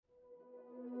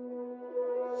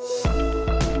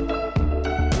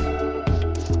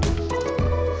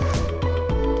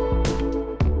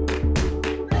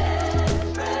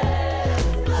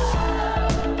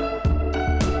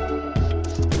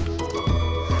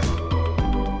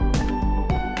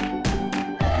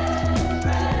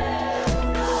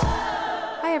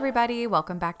everybody.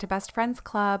 Welcome back to Best Friends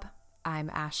Club. I'm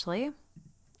Ashley.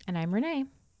 And I'm Renee.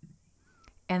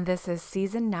 And this is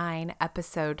Season 9,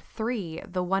 Episode 3,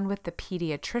 the one with the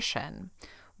pediatrician,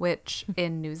 which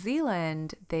in New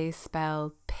Zealand, they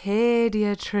spell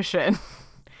pediatrician.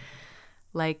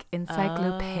 Like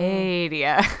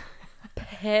encyclopedia.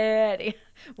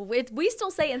 We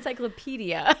still say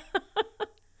encyclopedia.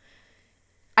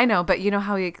 I know, but you know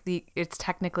how it's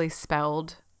technically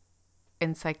spelled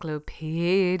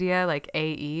encyclopedia, like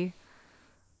A-E?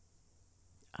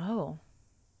 Oh.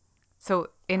 So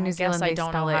in New Zealand, I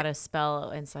don't know how to spell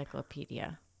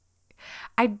encyclopedia.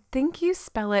 I think you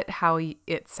spell it how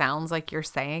it sounds like you're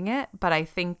saying it, but I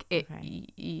think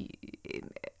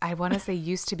I want to say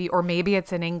used to be, or maybe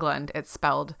it's in England, it's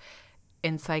spelled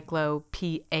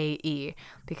encyclopedia,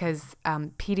 because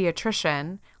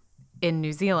pediatrician in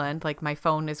New Zealand, like my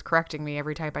phone is correcting me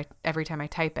every time I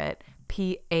type it,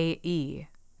 P-A-E-D,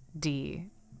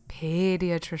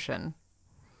 pediatrician.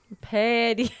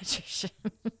 Pediatrician.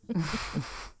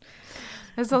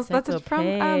 That's from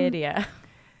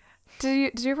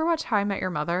Did you ever watch How I Met Your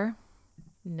Mother?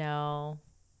 No.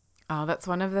 Oh, that's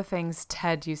one of the things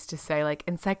Ted used to say, like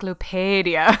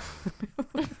encyclopedia.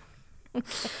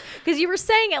 Because you were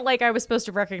saying it like I was supposed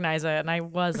to recognize it, and I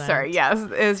wasn't. Sorry, yes,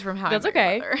 it is from How I Met Your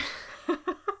Mother.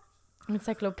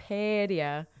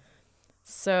 Encyclopedia.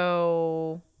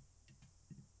 So,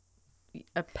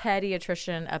 a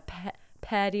pediatrician, a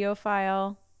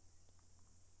pediophile.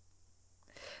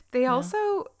 They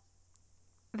also,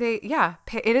 it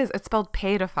is. It's spelled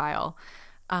pedophile.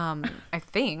 I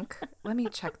think. Let me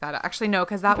check that out. Actually, no,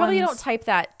 because that one. Probably don't type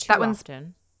that too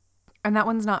often. And that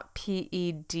one's not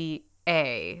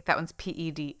P-E-D-A. That one's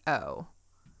P-E-D-O.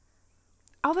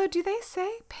 Although, do they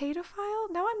say pedophile?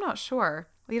 No, I'm not sure.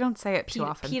 You don't say it too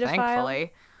often, pedophile?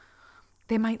 Thankfully.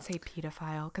 They might say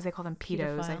pedophile because they call them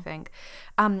pedos, I think.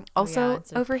 Also,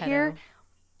 over here,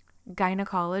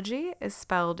 gynecology is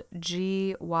spelled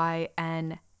G-Y-N-A-E.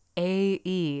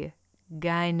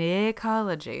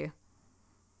 Gynecology.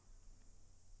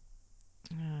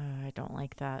 I don't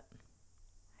like that.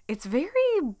 It's very,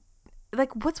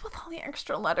 like, what's with all the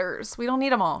extra letters? We don't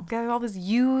need them all. Got all these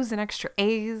U's and extra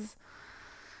A's.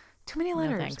 Too many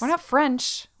letters. We're not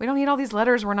French. We don't need all these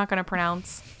letters we're not going to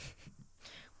pronounce.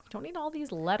 We don't need all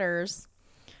these letters.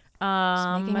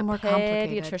 Just making it more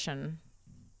complicated. Pediatrician.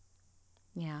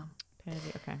 Yeah.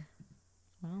 Okay.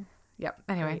 Well. Yep.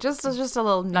 Anyway, just a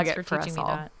little nugget for us all.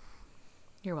 That.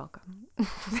 You're welcome.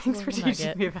 Thanks for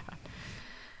teaching me that.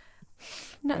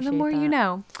 No, the more you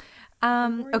know.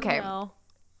 Okay. You know.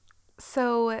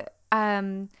 So,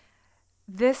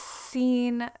 this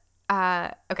scene.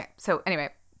 Okay. So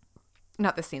anyway,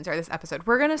 not this scene. Sorry, this episode.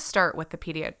 We're gonna start with the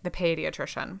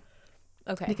pediatrician.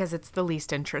 Okay. Because it's the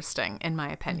least interesting, in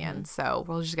my opinion. Mm-hmm. So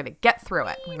we're just gonna get through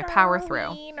it. We're gonna power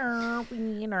through.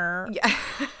 Wiener. Yeah.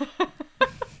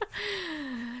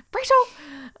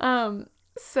 Rachel.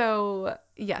 So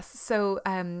yes. So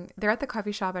they're at the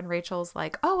coffee shop and Rachel's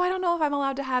like, "Oh, I don't know if I'm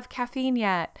allowed to have caffeine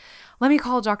yet. Let me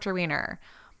call Dr. Wiener."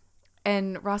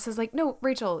 And Ross is like, "No,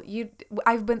 Rachel,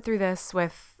 I've been through this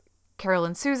with Carol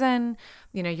and Susan.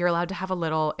 You know, you're allowed to have a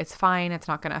little. It's fine. It's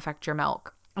not going to affect your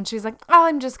milk." And she's like, "Oh,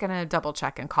 I'm just going to double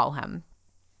check and call him."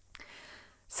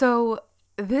 So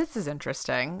this is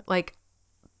interesting. Like,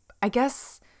 I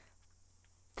guess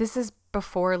this is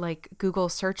before like Google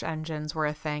search engines were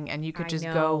a thing and you could just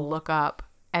go look up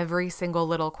every single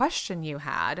little question you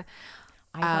had.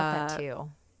 I thought that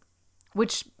too.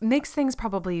 Which makes things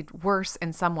probably worse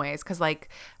in some ways. Cause like,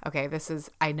 okay, this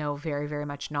is, I know very, very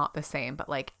much not the same, but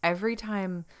like every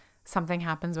time something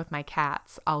happens with my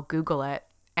cats, I'll Google it.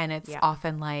 And it's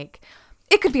often like,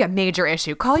 it could be a major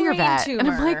issue. Call your vet. Tumor. And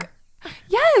I'm like,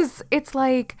 yes. It's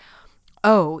like,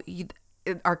 oh,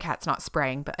 our cat's not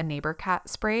spraying, but a neighbor cat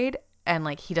sprayed. And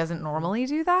like, he doesn't normally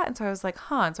do that. And so I was like,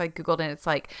 huh. And so I Googled it and it's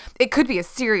like, it could be a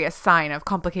serious sign of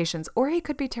complications or he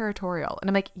could be territorial. And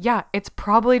I'm like, yeah, it's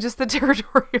probably just the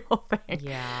territorial thing.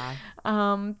 Yeah.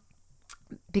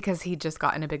 Because he just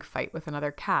got in a big fight with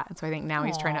another cat. And so I think now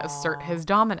he's trying to assert his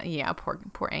dominance. Yeah, poor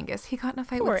Angus. He got in a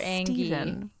fight with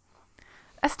Steven.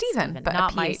 Steven, but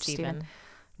not a my PH Steven.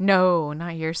 No,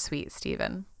 not your sweet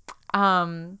Steven.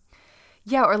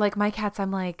 Yeah, or like my cats,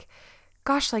 I'm like,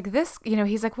 gosh, like this, you know,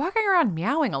 he's like walking around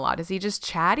meowing a lot. Is he just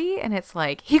chatty? And it's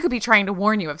like, he could be trying to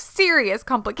warn you of serious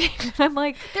complications. I'm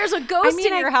like, there's a ghost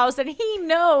in your house and he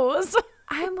knows.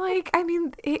 I'm like, I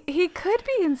mean, he could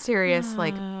be in serious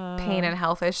like pain and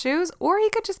health issues, or he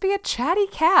could just be a chatty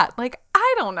cat. Like,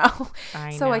 I don't know.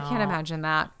 So I can't imagine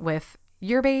that with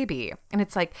your baby. And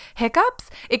it's like, hiccups,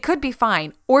 it could be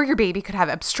fine. Or your baby could have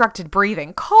obstructed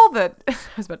breathing. Call the, I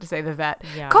was about to say the vet.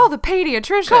 Yeah. Call the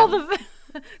pediatrician.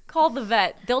 Call the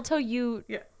vet. They'll tell you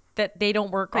that they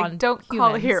don't work on don't humans.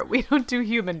 Call here. We don't do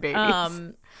human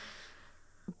babies.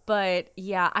 But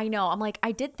yeah, I know. I'm like,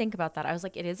 I did think about that. I was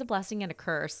like, it is a blessing and a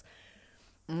curse.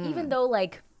 Even though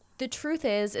like the truth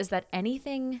is that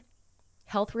anything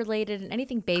health related and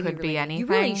anything baby could related, be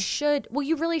anything.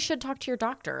 You really should talk to your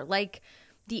doctor. Like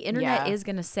the internet is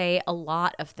going to say a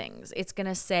lot of things. It's going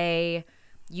to say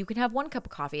you can have 1 cup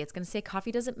of coffee. It's going to say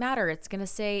coffee doesn't matter. It's going to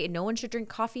say no one should drink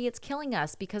coffee. It's killing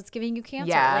us because it's giving you cancer.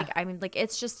 Yeah. Like, I mean, like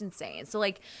it's just insane. So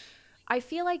like, I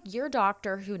feel like your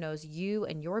doctor who knows you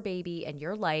and your baby and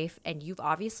your life, and you've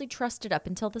obviously trusted up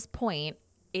until this point,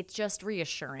 it's just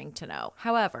reassuring to know.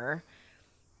 However,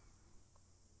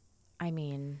 I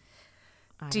mean,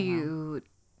 do you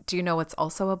know what's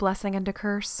also a blessing and a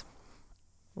curse?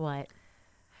 What?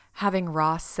 Having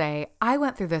Ross say, I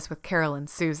went through this with Carol and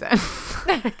Susan.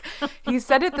 Like, he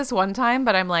said it this one time,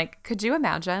 but I'm like, could you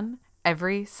imagine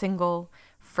every single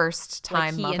first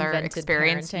time like mother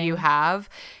experience parenting. You have?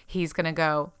 He's going to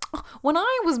go, oh, when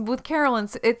I was with Carol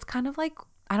and it's kind of like,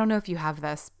 I don't know if you have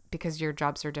this because your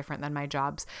jobs are different than my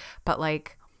jobs, but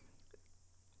like,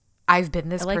 I've been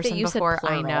this person before.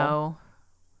 I know.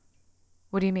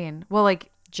 What do you mean? Well,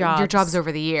 like your jobs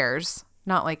over the years,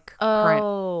 not like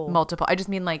current multiple. I just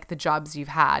mean like the jobs you've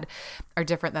had are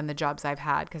different than the jobs I've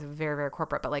had because I'm very, very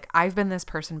corporate. But like I've been this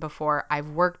person before. I've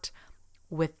worked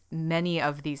with many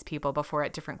of these people before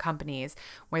at different companies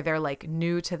where they're like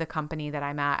new to the company that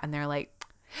I'm at. And they're like,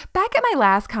 back at my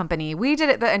last company, we did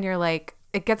it. And you're like,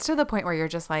 it gets to the point where you're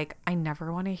just like, I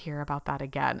never want to hear about that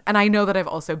again. And I know that I've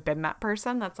also been that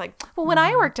person that's like, well, when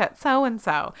I worked at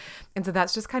so-and-so. And so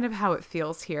that's just kind of how it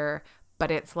feels here.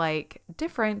 But it's like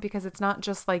different because it's not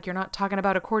just like you're not talking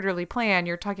about a quarterly plan.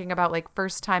 You're talking about like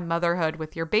first time motherhood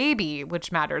with your baby,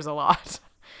 which matters a lot.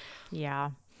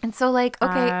 Yeah. And so like,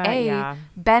 okay,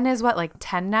 Ben is what, like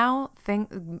 10 now?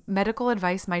 Medical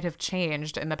advice might have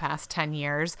changed in the past 10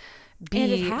 years.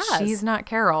 B, she's not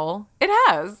Carol. It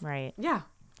has. Right. Yeah.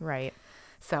 Right.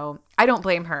 So I don't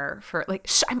blame her for like,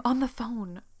 I'm on the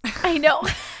phone. I know.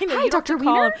 Hi, Dr.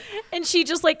 Wiener. And she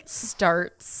just like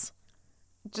starts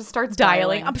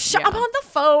dialing. I'm on the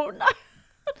phone.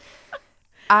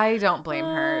 I don't blame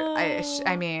her.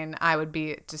 I mean, I would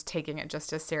be just taking it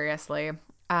just as seriously.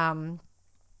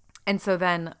 And so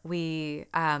then we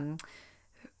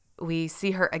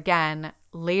see her again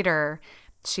later.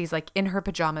 She's like in her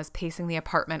pajamas, pacing the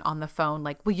apartment on the phone,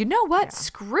 like, well, you know what? Yeah.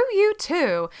 Screw you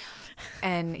too.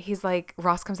 And he's like,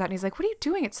 Ross comes out and he's like, what are you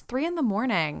doing? It's 3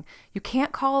 a.m. You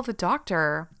can't call the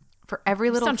doctor for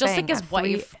every little thing. Just like his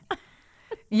wife.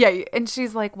 Yeah. And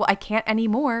she's like, well, I can't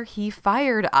anymore. He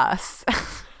fired us.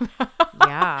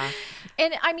 Yeah.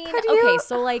 And I mean, okay,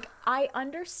 so like I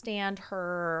understand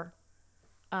her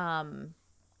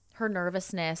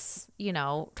nervousness, you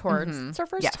know, towards it's her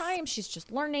first time. She's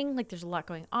just learning. Like there's a lot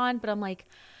going on. But I'm like,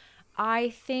 I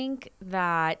think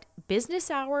that business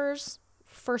hours,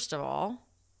 first of all,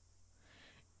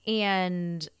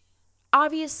 and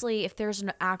obviously if there's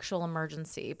an actual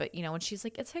emergency, but you know, when she's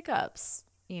like, it's hiccups,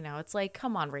 you know, it's like,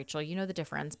 come on, Rachel, you know the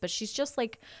difference. But she's just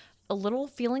like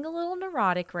feeling a little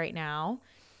neurotic right now.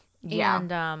 Yeah.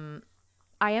 And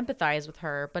I empathize with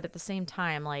her, but at the same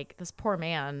time, like this poor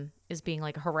man is being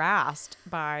like harassed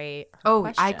by her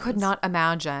questions. I could not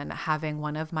imagine having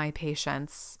one of my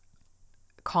patients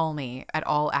call me at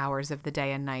all hours of the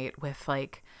day and night with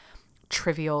like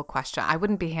trivial question. I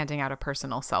wouldn't be handing out a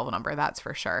personal cell number, that's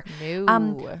for sure. No.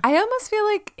 I almost feel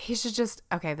like he should just,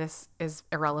 okay, this is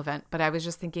irrelevant, but I was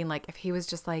just thinking like if he was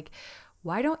just like,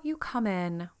 why don't you come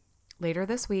in later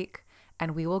this week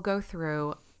and we will go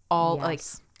through all like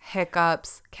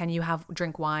hiccups, can you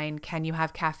drink wine, can you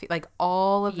have caffeine, like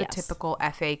all of the typical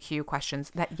FAQ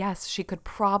questions that yes, she could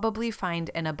probably find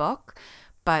in a book,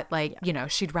 but like, you know,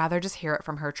 she'd rather just hear it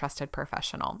from her trusted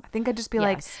professional. I think I'd just be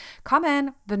like, come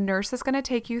in, the nurse is going to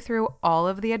take you through all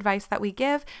of the advice that we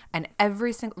give and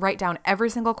write down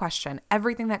every single question,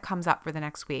 everything that comes up for the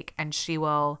next week, and she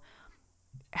will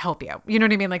help you. You know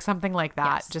what I mean? Like something like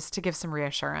that, just to give some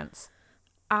reassurance.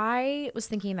 I was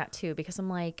thinking that too, because I'm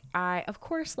like, of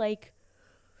course, like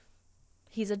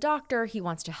he's a doctor. He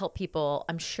wants to help people.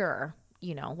 I'm sure,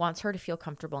 you know, wants her to feel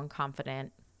comfortable and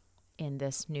confident in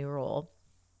this new role.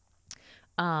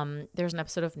 There's an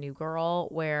episode of New Girl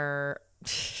where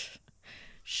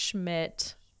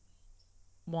Schmidt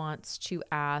wants to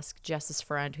ask Jess's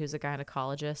friend, who's a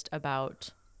gynecologist, about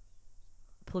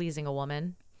pleasing a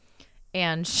woman.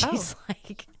 And she's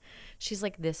like,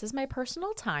 this is my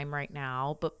personal time right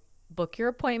now, but book your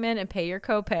appointment and pay your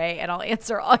copay and I'll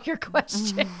answer all your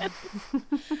questions. And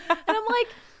I'm like,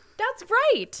 that's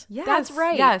right. Yes, that's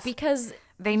right. yes. Because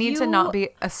they need to not be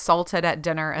assaulted at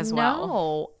dinner as well.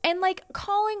 No. And like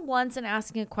calling once and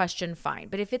asking a question, fine.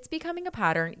 But if it's becoming a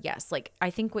pattern, yes. Like I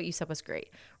think what you said was great.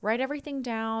 Write everything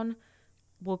down.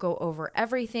 We'll go over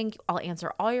everything. I'll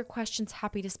answer all your questions.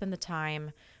 Happy to spend the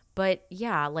time. But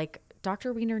yeah, like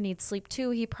Dr. Wiener needs sleep too.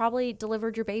 He probably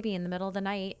delivered your baby in the middle of the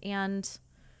night and,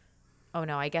 oh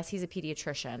no, I guess he's a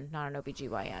pediatrician, not an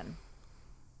OBGYN.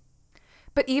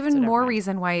 But even more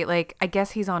reason why, like, I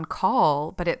guess he's on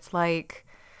call, but it's like,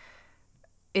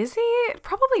 is he?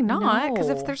 Probably not. Because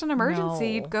if there's an emergency,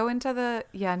 you'd go into the,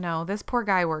 this poor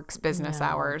guy works business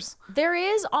hours. There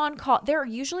is on-call. There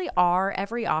usually are.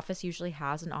 Every office usually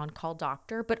has an on-call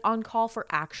doctor, but on-call for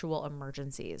actual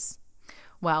emergencies.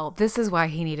 Well, this is why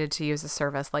he needed to use a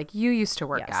service like you used to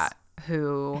work at,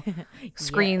 who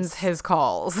screens his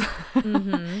calls.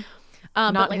 Mm-hmm.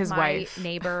 Not but like his wife. My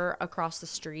neighbor across the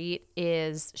street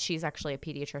she's actually a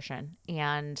pediatrician,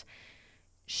 and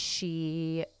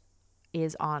she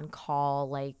is on call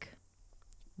like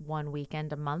one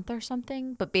weekend a month or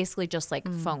something, but basically just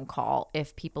like phone call.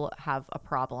 If people have a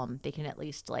problem, they can at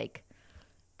least like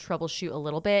troubleshoot a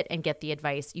little bit and get the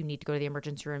advice. You need to go to the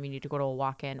emergency room. You need to go to a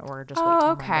walk-in, or just wait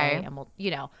till Monday, and we'll,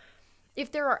 if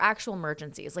there are actual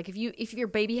emergencies, like if your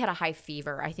baby had a high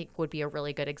fever, I think would be a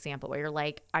really good example where you're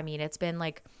like, I mean, it's been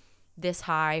like this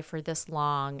high for this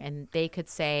long, and they could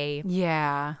say,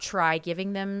 try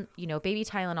giving them, baby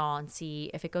Tylenol and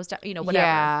see if it goes down, whatever.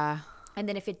 Yeah. And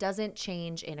then if it doesn't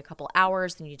change in a couple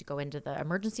hours, then you need to go into the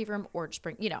emergency room or just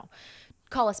bring,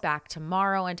 call us back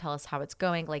tomorrow and tell us how it's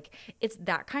going. Like it's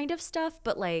that kind of stuff,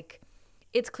 but like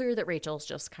it's clear that Rachel's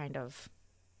just kind of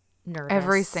nervous.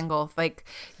 Every single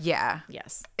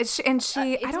Yes. It's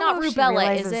I don't know if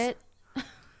rubella, is it?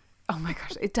 Oh my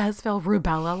gosh, it does feel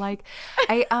rubella like.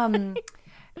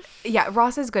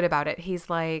 Ross is good about it. He's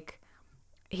like,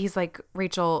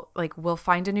 Rachel, like, we'll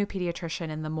find a new pediatrician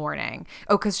in the morning.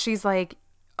 Oh, because she's like,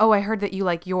 oh, I heard that you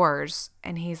like yours.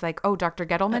 And he's like, oh, Dr.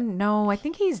 Gettleman? No, I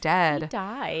think he's dead. He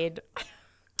died.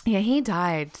 Yeah, he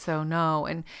died. So no.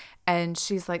 And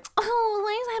she's like, oh,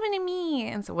 what's happening to me?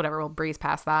 And so whatever, we'll breeze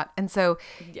past that. And so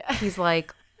he's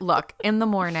like, look, in the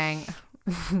morning,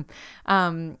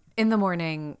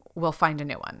 we'll find a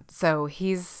new one. So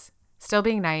he's still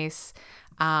being nice.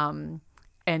 And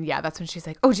that's when she's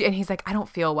like, oh, and he's like, I don't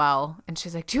feel well. And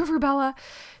she's like, do you have rubella?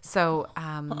 So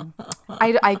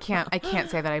I can't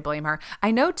say that I blame her.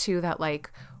 I know too that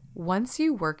like once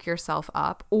you work yourself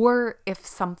up, or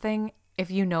if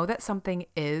you know that something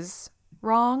is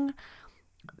wrong,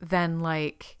 then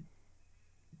like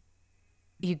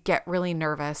you get really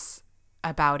nervous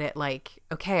about it. Like,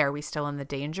 okay, are we still in the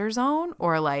danger zone,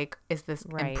 or like is this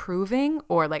improving,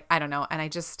 or like I don't know. And I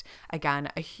just,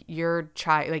 again, your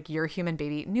child, like your human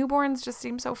baby, newborns just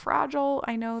seem so fragile.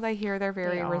 I know they're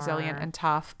very resilient and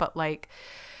tough, but like,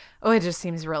 it just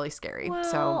seems really scary. Well,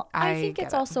 so I think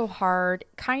it's also hard,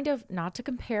 kind of, not to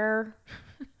compare.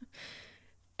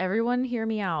 Everyone hear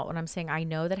me out when I'm saying I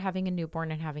know that having a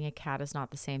newborn and having a cat is not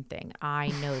the same thing. I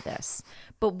know this.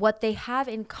 But what they have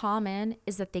in common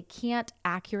is that they can't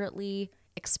accurately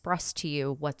express to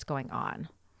you what's going on.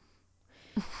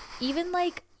 Even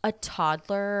like a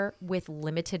toddler with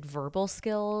limited verbal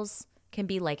skills can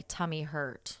be like tummy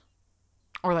hurt.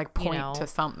 Or like point to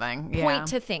something. Point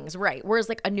to things, right. Whereas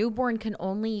like a newborn can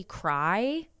only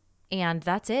cry and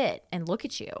that's it. And look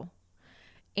at you.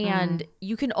 And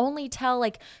you can only tell,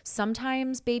 like,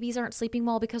 sometimes babies aren't sleeping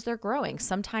well because they're growing.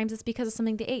 Sometimes it's because of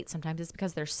something they ate. Sometimes it's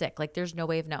because they're sick. Like, there's no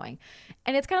way of knowing.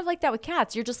 And it's kind of like that with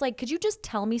cats. You're just like, could you just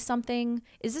tell me something?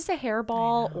 Is this a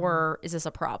hairball or is this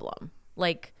a problem?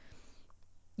 Like,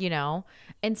 And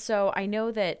so I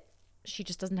know that she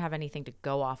just doesn't have anything to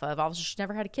go off of. Obviously, she's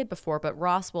never had a kid before, but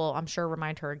Ross will, I'm sure,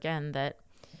 remind her again that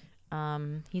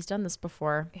he's done this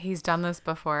before.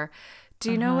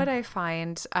 Do you know what I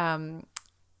find?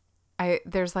 I've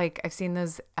seen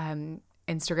those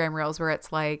Instagram reels where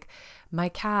it's like, my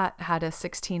cat had a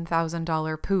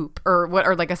 $16,000 poop or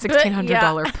like a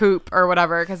 $1,600 poop or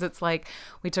whatever. Cause it's like,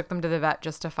 we took them to the vet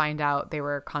just to find out they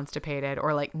were constipated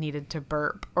or like needed to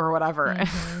burp or whatever.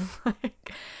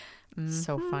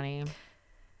 So funny.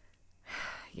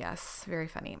 Yes. Very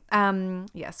funny.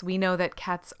 Yes. We know that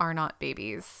cats are not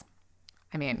babies.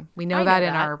 I mean, we know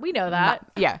that. We know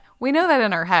that. We know that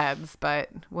in our heads, but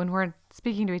when we're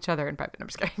speaking to each other in private, I'm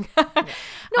just kidding.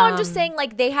 No, I'm just saying,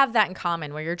 like, they have that in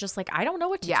common where you're just like, I don't know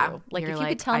what to do. Like, if you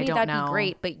could tell me, that'd be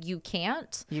great, but you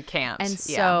can't. You can't. And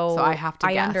so I have to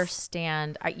guess. I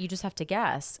understand. You just have to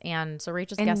guess. And so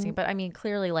Rachel's guessing. But I mean,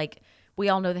 clearly, like, We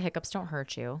all know the hiccups don't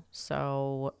hurt you.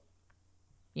 So,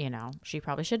 she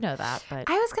probably should know that. But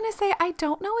I was going to say, I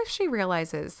don't know if she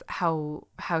realizes how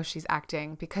she's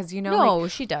acting because, no,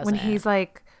 she doesn't. When he's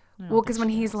like, well, because when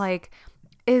he's does. like,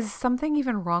 is something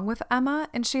even wrong with Emma?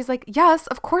 And she's like, yes,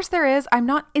 of course there is. I'm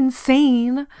not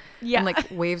insane. Yeah. And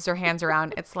like waves her hands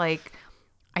around. It's like,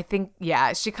 I think,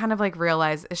 yeah, she kind of like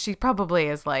realized she probably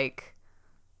is like,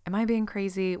 am I being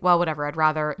crazy? Well, whatever. I'd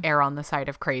rather err on the side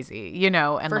of crazy,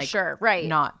 and For like, sure. Right.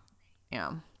 not,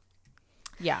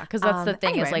 Yeah. Because that's the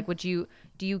thing anyway. is like, do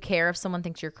you care if someone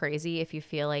thinks you're crazy if you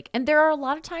feel like, and there are a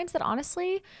lot of times that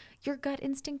honestly, your gut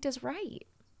instinct is right.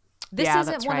 This Yeah,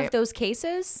 isn't that's one right. of those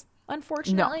cases,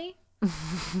 unfortunately.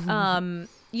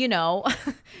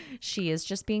 She is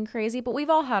just being crazy, but we've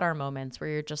all had our moments where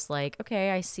you're just like,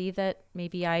 okay, I see that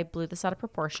maybe I blew this out of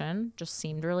proportion. Just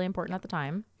seemed really important at the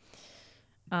time.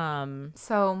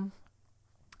 So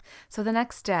the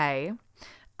next day,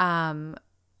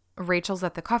 Rachel's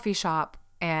at the coffee shop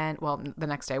and, well, the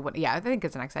next day, I think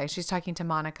it's the next day. She's talking to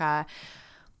Monica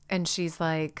and she's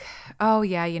like, oh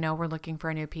yeah, we're looking for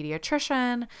a new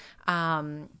pediatrician.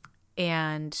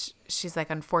 And she's like,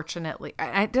 unfortunately,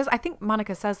 I think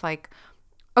Monica says like,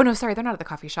 oh no, sorry, they're not at the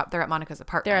coffee shop. They're at Monica's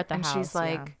apartment. They're at the and house. She's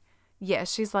like, yeah,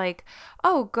 she's like,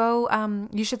 oh, go,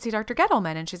 you should see Dr.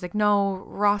 Gettleman. And she's like, no,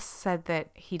 Ross said that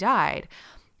he died.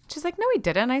 She's like, no, he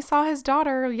didn't. I saw his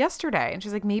daughter yesterday. And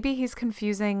she's like, maybe he's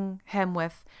confusing him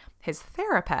with his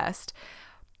therapist.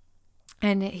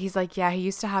 And he's like, yeah, he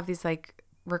used to have these like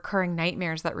recurring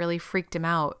nightmares that really freaked him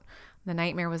out. The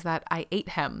nightmare was that I ate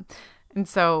him. And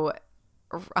so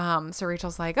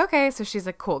Rachel's like, okay. So she's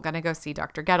like, cool, gonna go see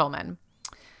Dr. Gettleman.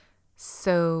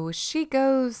 So she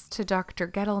goes to Dr.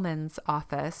 Gettleman's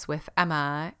office with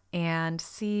Emma and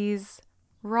sees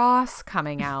Ross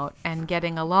coming out and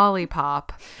getting a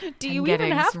lollipop. Do you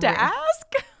even have to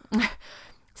ask?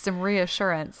 Some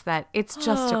reassurance that it's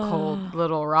just a cold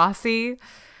little Rossi.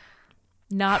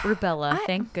 Not rubella,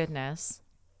 thank goodness.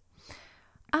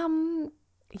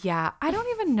 Yeah, I don't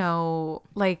even know.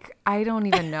 Like, I don't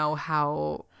even know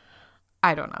how.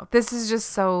 I don't know. This is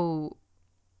just so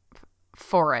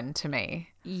foreign to me.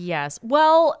 Yes.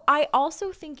 Well, I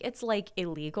also think it's like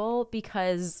illegal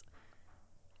because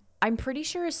I'm pretty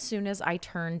sure as soon as I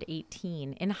turned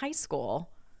 18 in high school,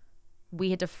 we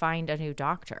had to find a new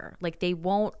doctor. Like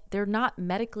they're not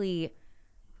medically,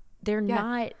 he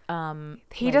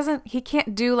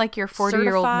can't do like your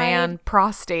 40-year-old man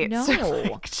prostate. No,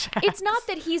 check. It's not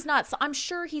that he's not, I'm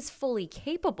sure he's fully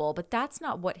capable, but that's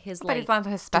not what his but it's not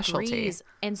his specialty. Degrees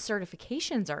and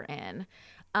certifications are in.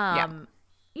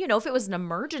 If it was an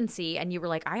emergency and you were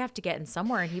like, I have to get in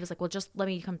somewhere, and he was like, well, just let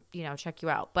me come, check you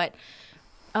out. But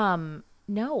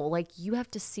no, like you have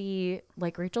to see,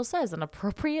 like Rachel says, an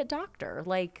appropriate doctor.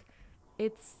 Like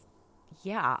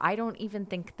I don't even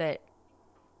think that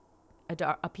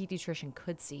a pediatrician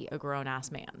could see a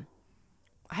grown-ass man.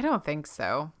 I don't think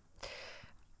so.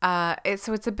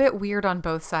 So it's a bit weird on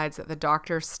both sides that the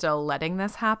doctor's still letting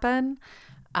this happen,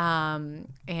 and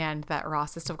that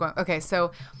Ross is still going. Okay,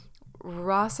 so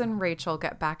Ross and Rachel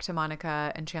get back to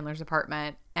Monica and Chandler's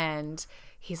apartment, and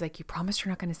he's like, you promised you're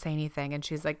not going to say anything. And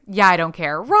she's like, yeah, I don't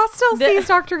care. Ross still sees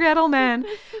Dr. Gettleman.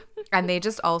 And they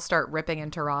just all start ripping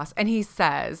into Ross. And he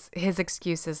says his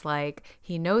excuse is like,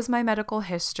 he knows my medical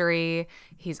history.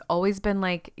 He's always been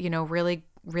like, really,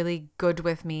 really good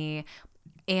with me.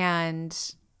 And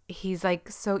he's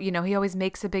like, so, he always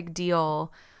makes a big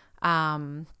deal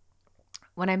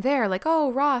when I'm there, like,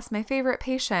 oh, Ross, my favorite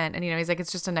patient. And, he's like,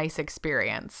 it's just a nice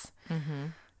experience. Mm-hmm.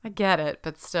 I get it,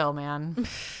 but still, man,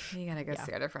 you gotta go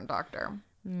see a different doctor.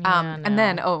 And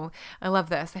then, I love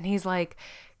this. And he's like,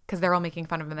 because they're all making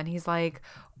fun of him. And then he's like,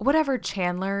 whatever,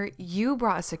 Chandler, you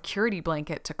brought a security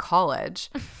blanket to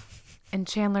college. And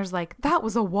Chandler's like, that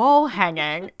was a wall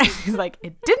hanging. And he's like,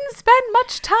 it didn't spend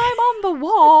much time on the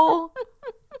wall.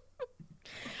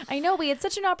 I know, we had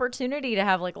such an opportunity to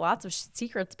have like lots of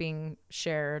secrets being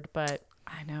shared, but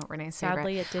I know, Renee's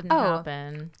sadly favorite. It didn't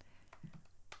happen.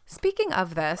 Speaking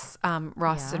of this,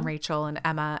 Ross and Rachel and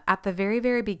Emma, at the very,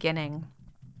 very beginning,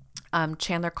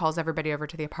 Chandler calls everybody over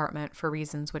to the apartment for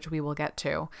reasons which we will get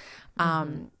to.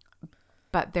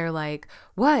 But they're like,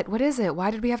 what is it?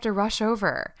 Why did we have to rush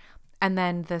over? And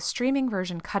then the streaming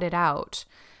version cut it out.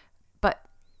 But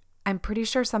I'm pretty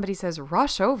sure somebody says,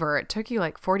 rush over. It took you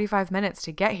like 45 minutes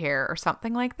to get here or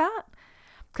something like that.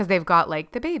 Because they've got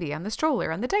like the baby and the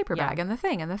stroller and the diaper bag and the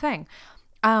thing.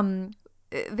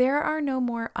 There are no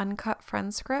more uncut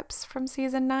friend scripts from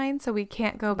season 9, so we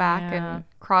can't go back and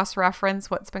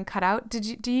cross-reference what's been cut out.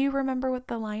 Do you remember what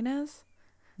the line is?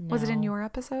 No. Was it in your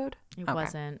episode? It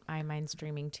wasn't. Mine's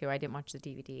streaming too. I didn't watch the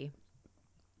DVD.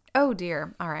 Oh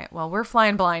dear. All right. Well, we're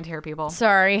flying blind here, people.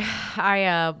 Sorry,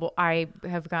 I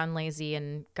have gotten lazy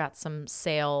and got some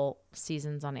sale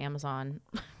seasons on Amazon.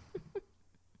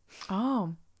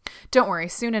 Oh, don't worry.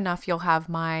 Soon enough, you'll have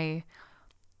my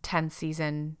 10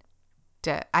 season.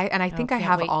 I think I Can't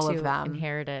have wait all to of them.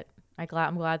 inherit it.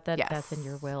 I'm glad that Yes. that's in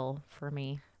your will for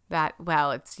me.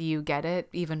 It's you get it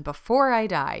even before I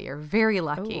die. You're very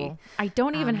lucky. Ooh. I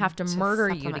don't even have to murder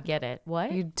you to supplement. get it.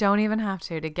 What? You don't even have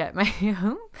to get my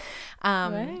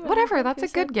What? whatever. That's a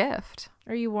You good said? gift.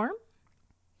 Are you warm?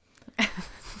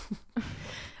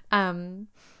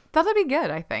 That'll be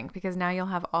good, I think, because now you'll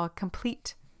have all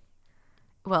complete.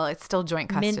 Well, it's still joint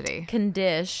custody. Mint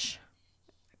condish.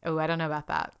 Oh, I don't know about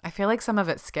that. I feel like some of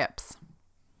it skips.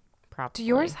 Probably. Do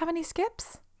yours have any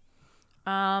skips?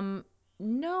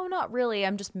 No, not really.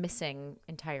 I'm just missing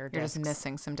entire discs. You're just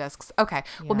missing some discs. Okay.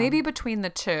 Yeah. Well, maybe between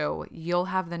the two, you'll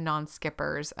have the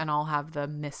non-skippers and I'll have the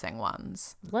missing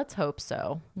ones. Let's hope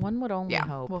so. One would only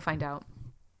hope. We'll find out.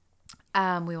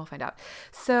 We will find out.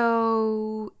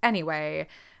 So anyway,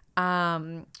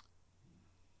 they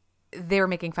were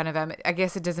making fun of him. I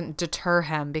guess it doesn't deter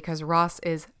him because Ross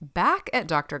is back at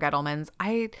Dr. Gettleman's.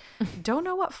 I don't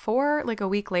know what for. Like a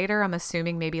week later, I'm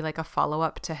assuming maybe like a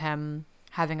follow-up to him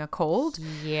having a cold.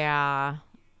 Yeah.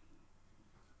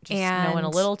 Just knowing a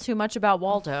little too much about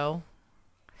Waldo.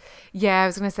 Yeah, I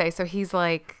was going to say, so he's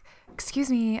like, excuse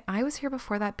me, I was here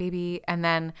before that baby. And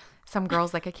then some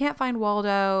girl's like, I can't find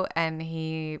Waldo. And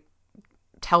he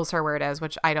tells her where it is,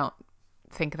 which I don't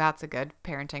think that's a good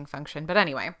parenting function. But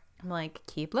anyway, I'm like,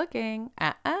 keep looking.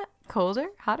 Colder,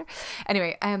 hotter.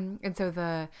 Anyway, and so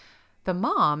the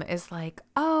mom is like,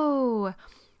 oh,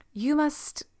 you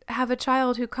must have a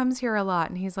child who comes here a lot.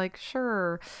 And he's like,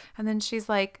 sure. And then she's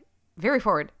like, very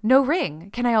forward, no ring.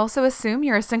 Can I also assume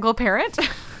you're a single parent?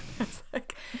 It's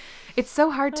like, it's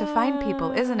so hard to find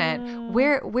people, isn't it?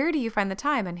 Where do you find the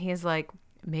time? And he's like,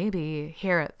 maybe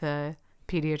here at the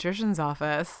pediatrician's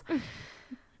office.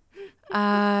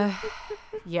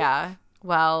 Yeah.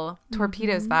 Well,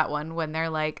 torpedoes that one when they're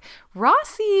like,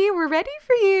 Rossi, we're ready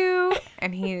for you.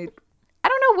 And he, I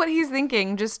don't know what he's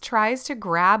thinking, just tries to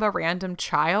grab a random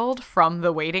child from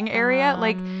the waiting area.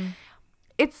 Like,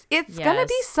 it's gonna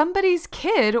be somebody's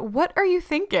kid. What are you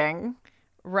thinking?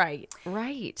 Right.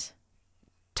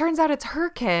 Turns out it's her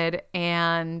kid,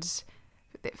 and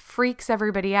it freaks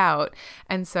everybody out.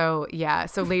 And so, yeah.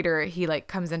 So later he like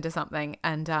comes into something,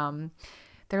 and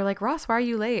they're like, Ross, why are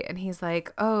you late? And he's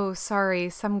like, oh, sorry,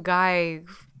 some guy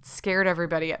scared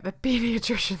everybody at the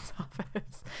pediatrician's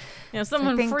office. Yeah,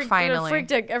 someone freaked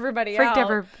everybody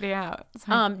out.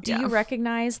 So, do you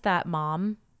recognize that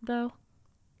mom though?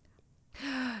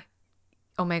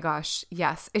 Oh my gosh,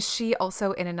 yes. Is she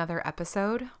also in another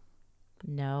episode?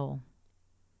 No.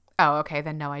 Oh, okay.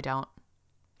 Then no, I don't.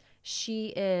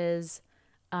 She is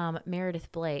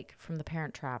Meredith Blake from The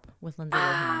Parent Trap with Lindsay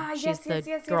Lohan. She's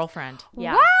the girlfriend.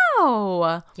 Yeah.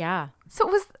 Wow. Yeah.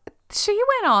 So she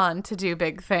went on to do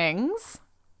big things.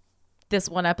 This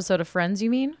one episode of Friends, you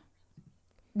mean?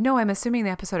 No, I'm assuming the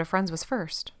episode of Friends was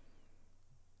first.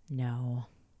 No.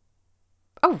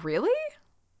 Oh, really?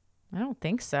 I don't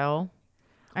think so.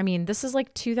 I mean, this is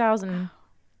like 2000.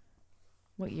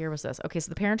 What year was this? Okay, so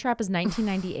The Parent Trap is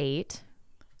 1998.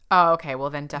 Oh, okay. Well,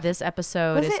 then definitely. This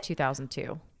episode is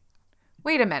 2002.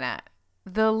 Wait a minute.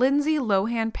 The Lindsay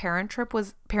Lohan Parent Trap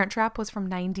was from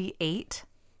 98?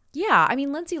 Yeah, I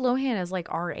mean, Lindsay Lohan is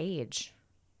like our age.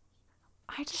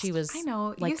 I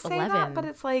know. Like you say 11. that, but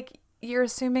it's like you're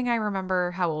assuming I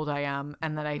remember how old I am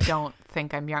and that I don't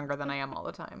think I'm younger than I am all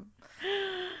the time.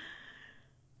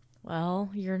 Well,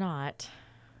 you're not.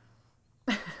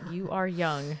 You are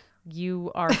young.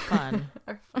 You are fun.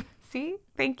 See?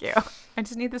 Thank you. I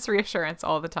just need this reassurance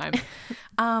all the time.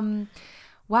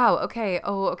 Wow. Okay.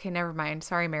 Oh, okay. Never mind.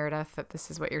 Sorry, Meredith, that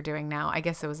this is what you're doing now. I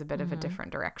guess it was a bit of a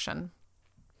different direction.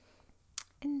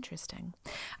 Interesting.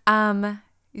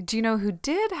 Do you know who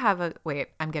did have wait,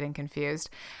 I'm getting confused.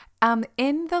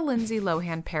 In the Lindsay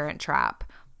Lohan Parent Trap,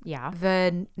 yeah,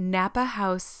 the Napa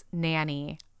House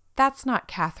nanny, that's not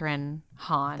Catherine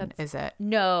Hahn, is it?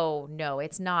 No,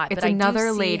 it's not. It's but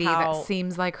another lady that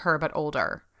seems like her, but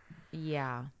older.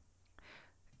 Yeah.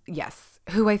 Yes.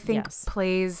 Who I think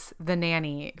plays the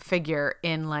nanny figure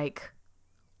in like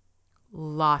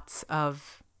lots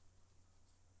of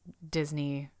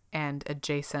Disney and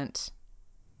adjacent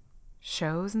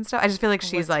shows and stuff. I just feel like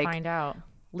she's Let's find out.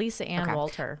 Lisa Ann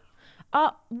Walter.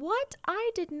 What?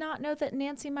 I did not know that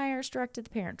Nancy Myers directed The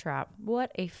Parent Trap. What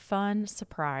a fun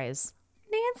surprise.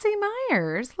 Nancy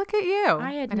Myers, look at you.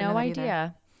 I had no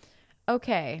idea.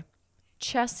 Okay.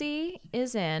 Chessie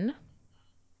is in.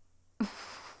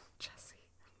 Jessie.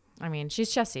 I mean,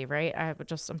 she's Chessie, right?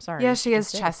 I'm sorry. Yeah, she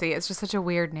is Chessie. It's just such a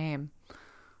weird name.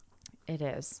 It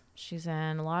is. She's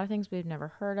in a lot of things we've never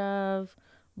heard of.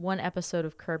 One episode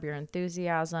of Curb Your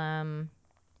Enthusiasm.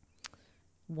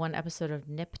 One episode of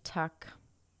Nip Tuck.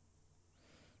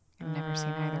 I've never seen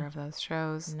either of those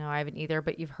shows. No, I haven't either,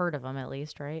 but you've heard of them at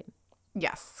least, right?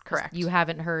 Yes, correct. You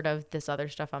haven't heard of this other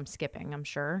stuff I'm skipping, I'm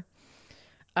sure.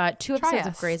 2 episodes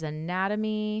of Grey's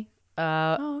Anatomy.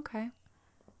 Okay.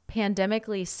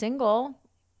 Pandemically Single.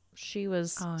 She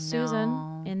was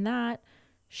Susan in that.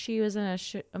 She was in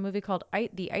a movie called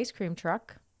The Ice Cream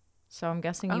Truck. So I'm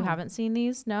guessing you haven't seen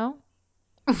these? No?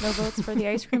 No votes for The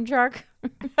Ice Cream Truck?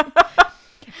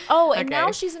 And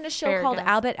now she's in a show called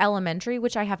Abbott Elementary,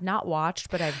 which I have not watched,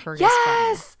 but I've heard is fun.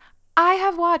 Yes! I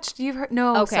have watched. You've heard?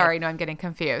 No, sorry. No, I'm getting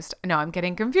confused. No, I'm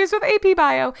getting confused with AP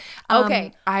Bio.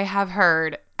 Okay. I have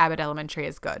heard Abbott Elementary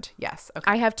is good. Yes.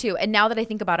 Okay. I have too. And now that I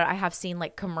think about it, I have seen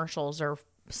like commercials or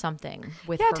something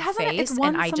with her face. It's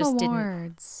won and some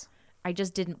awards. I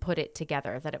just didn't put it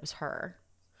together that it was her.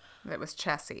 It was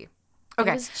Chessie.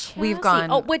 Okay. We've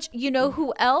gone. Oh, which, you know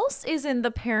who else is in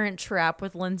The Parent Trap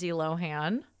with Lindsay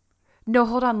Lohan? No,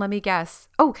 hold on. Let me guess.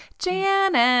 Oh,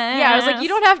 Janice. Yeah, I was like, you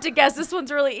don't have to guess. This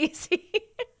one's really easy.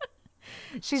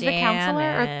 She's the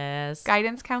counselor or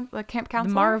guidance the camp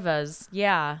counselor? The Marvas.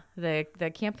 Yeah, the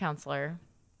camp counselor.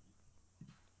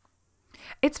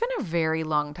 It's been a very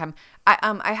long time.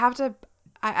 I have to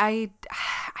I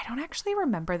don't actually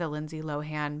remember the Lindsay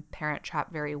Lohan Parent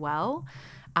Trap very well.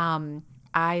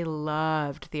 I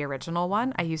loved the original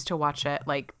one. I used to watch it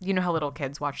like, you know how little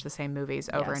kids watch the same movies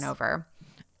over and over.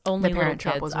 Only the Parent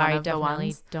Trap was one I of the definitely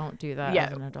ones. don't do that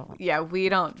as an adult. Yeah, we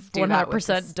don't do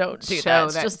 100% don't do that.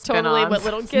 It's just totally what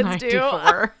little kids do.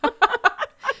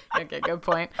 Okay, good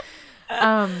point.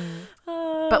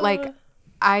 But like,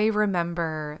 I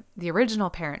remember the original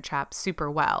Parent Trap super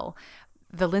well.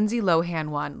 The Lindsay Lohan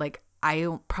one, like, I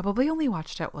probably only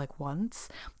watched it like once,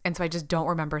 and so I just don't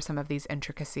remember some of these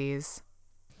intricacies.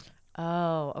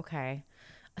 Oh, okay.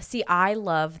 See, I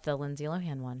love the Lindsay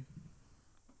Lohan one.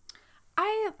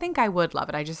 I think I would love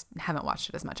it. I just haven't watched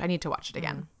it as much. I need to watch it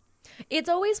again. It's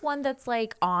always one that's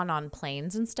like on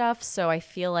planes and stuff, so I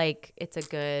feel like it's a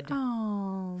good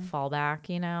fallback,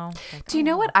 you know? Like, do you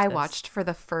know what I watched for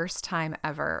the first time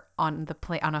ever on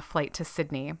a flight to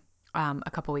Sydney a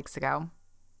couple weeks ago?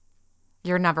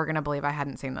 You're never going to believe I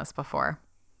hadn't seen this before.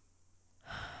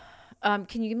 Can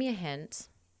you give me a hint?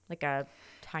 Like a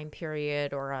time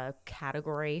period or a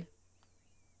category?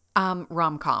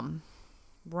 Rom-com.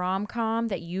 Rom-com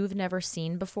that you've never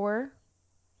seen before?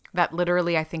 That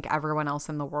literally I think everyone else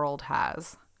in the world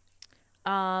has.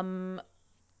 How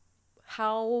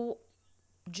old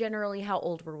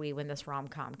were we when this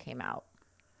rom-com came out?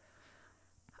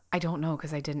 I don't know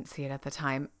because I didn't see it at the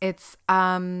time. It's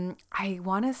I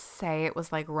want to say it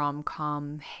was like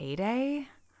rom-com heyday.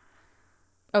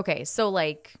 Okay, so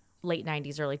like late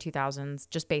 90s, early 2000s,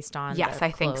 just based on yes, the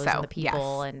I think so. And the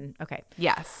people yes. and okay.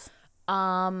 Yes.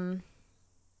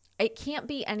 It can't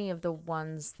be any of the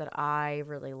ones that I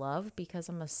really love because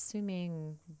I'm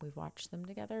assuming we've watched them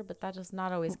together, but that does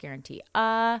not always guarantee.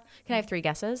 Can I have 3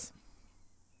 guesses?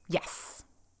 Yes.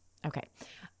 Okay.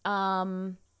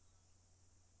 Can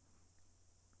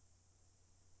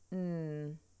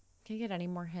you get any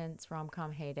more hints?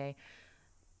 Rom-com heyday.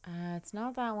 It's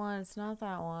not that one. It's not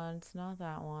that one. It's not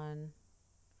that one.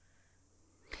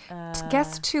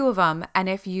 Guess 2 of them, and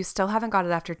if you still haven't got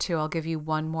it after 2, I'll give you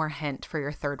one more hint for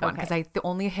your third one because the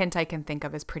only hint I can think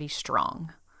of is pretty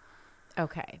strong.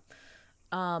 Okay.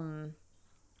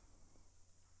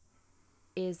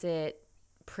 Is it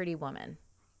Pretty Woman?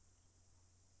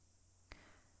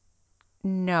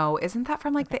 No, isn't that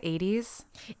from like the 80s?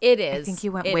 It is. I think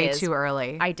you went way too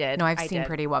early. I did. No, I've seen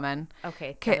Pretty Woman.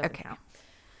 Okay. Okay. Count.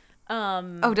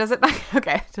 Oh, does it?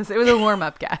 Okay. It was a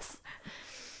warm-up guess.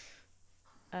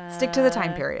 Stick to the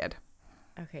time period.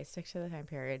 Okay, stick to the time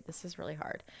period. This is really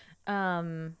hard.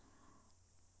 Not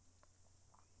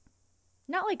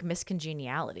like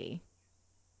Miscongeniality.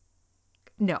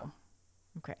 No.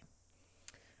 Okay.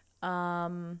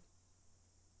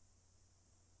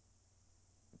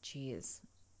 Geez.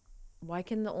 Why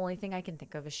can the only thing I can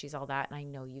think of is She's All That, and I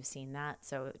know you've seen that,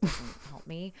 so it doesn't help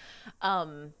me.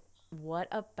 What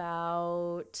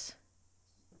about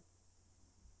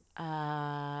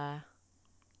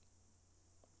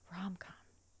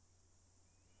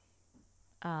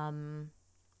rom-com?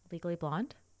 Legally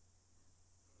Blonde?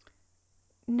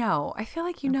 No, I feel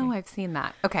like I've seen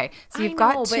that. Okay, so you've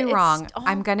got 2 wrong.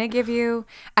 I'm gonna give you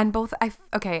and both.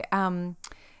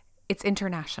 It's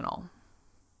international.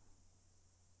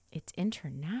 It's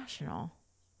international.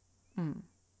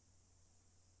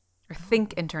 or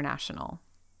think international.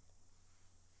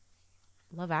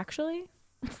 Love Actually?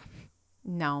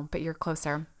 No, but you're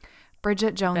closer.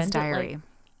 Bridget Jones' Bend It Diary.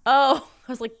 Oh,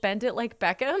 I was like, Bend It Like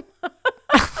Beckham?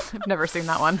 I've never seen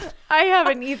that one. I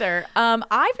haven't either.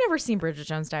 I've never seen Bridget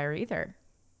Jones' Diary either.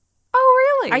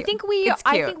 Oh, really? I think It's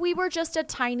cute. we were just a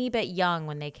tiny bit young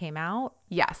when they came out.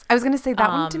 Yes. I was going to say that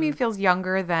one to me feels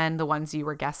younger than the ones you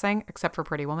were guessing, except for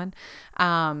Pretty Woman.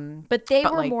 But they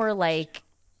were like, more like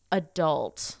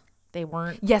adult. They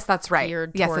weren't yes, that's right.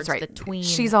 geared Yes, towards that's right. the tween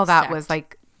She's All That sect. was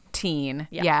like teen.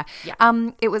 Yeah.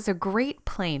 Yeah. It was a great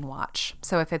plane watch.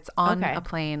 So if it's on Okay. a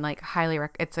plane, like highly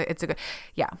it's a good.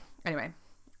 Yeah. Anyway.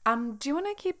 Do you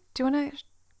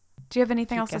have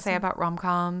anything else to say guessing? about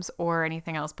rom-coms or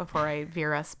anything else before I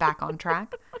veer us back on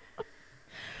track?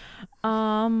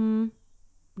 No,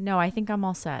 I think I'm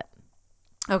all set.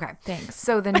 Okay. Thanks.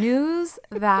 So the news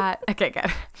that okay,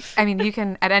 good. I mean, you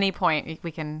can at any point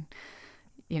we can,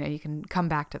 you can come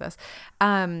back to this.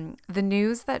 The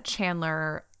news that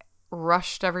Chandler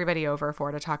rushed everybody over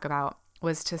for to talk about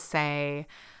was to say,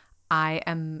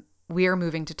 we are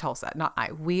moving to Tulsa.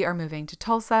 Not we are moving to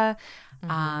Tulsa.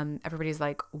 Everybody's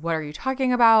like, what are you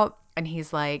talking about? And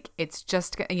he's like, it's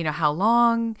just, how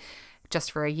long?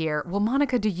 Just for a year. Well,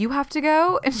 Monica, do you have to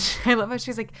go? And I love how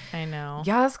she's like, I know.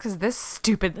 yes, because this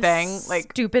stupid thing,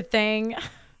 like Stupid thing.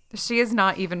 she is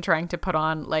not even trying to put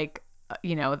on like,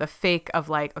 the fake of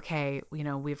like, okay,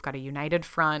 we've got a united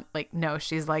front. Like, no,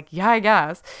 she's like, yeah, I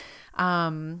guess.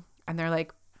 And they're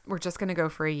like, we're just going to go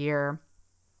for a year.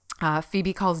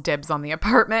 Phoebe calls dibs on the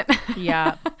apartment.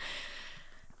 Yeah.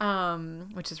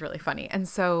 Which is really funny. And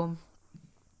so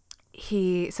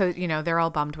they're all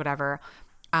bummed, whatever.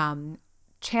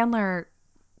 Chandler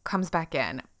comes back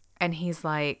in and he's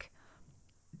like,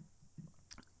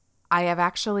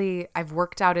 I've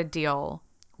worked out a deal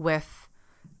with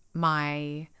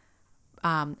my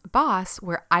boss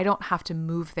where I don't have to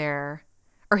move there.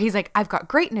 Or he's like, I've got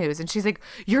great news. And she's like,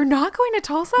 you're not going to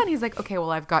Tulsa? And he's like, okay,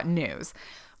 well, I've got news.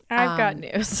 I've got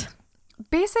news.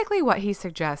 Basically what he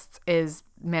suggests is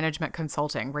management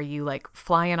consulting where you like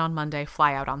fly in on Monday,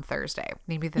 fly out on Thursday.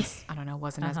 Maybe this, I don't know,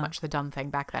 wasn't as much the dumb thing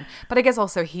back then. But I guess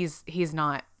also he's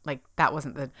not like, that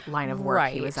wasn't the line of work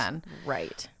he was in.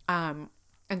 Right. And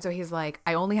so he's like,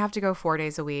 I only have to go 4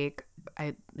 days a week.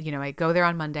 I go there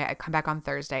on Monday, I come back on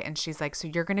Thursday. And she's like, so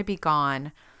you're going to be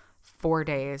gone 4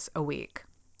 days a week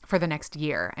for the next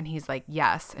year. And he's like,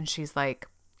 yes. And she's like,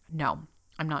 no,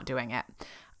 I'm not doing it.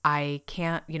 I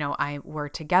can't, we're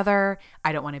together.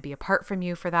 I don't want to be apart from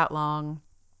you for that long.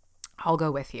 I'll go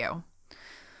with you.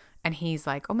 And he's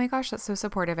like, oh my gosh, that's so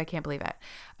supportive. I can't believe it.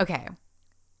 Okay.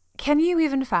 Can you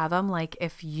even fathom like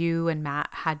if you and Matt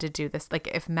had to do this, like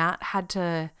if Matt had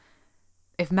to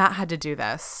do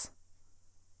this,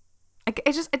 like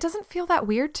it doesn't feel that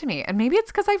weird to me. And maybe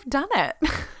it's because I've done it.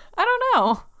 I don't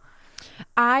know.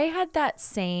 I had that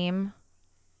same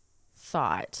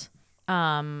thought.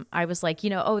 I was like,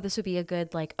 this would be a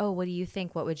good, like, oh, what do you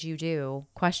think? What would you do?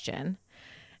 Question.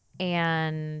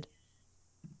 And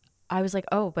I was like,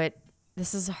 oh, but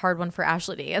this is a hard one for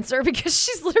Ashley to answer because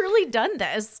she's literally done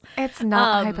this. It's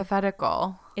not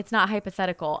hypothetical. It's not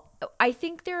hypothetical. I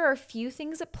think there are a few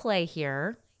things at play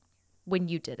here when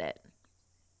you did it.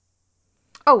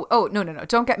 Oh, no.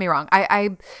 Don't get me wrong.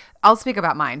 I'll speak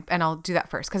about mine and I'll do that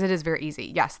first because it is very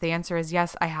easy. Yes, the answer is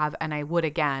yes, I have and I would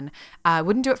again.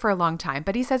 Wouldn't do it for a long time,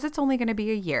 but he says it's only going to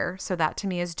be a year. So that to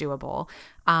me is doable.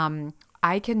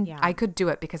 I could do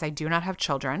it because I do not have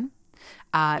children.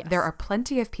 Yes. There are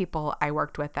plenty of people I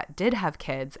worked with that did have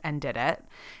kids and did it.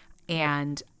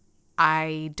 And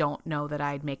I don't know that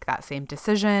I'd make that same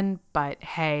decision, but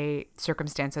hey,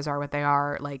 circumstances are what they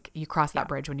are. Like you cross that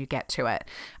bridge when you get to it.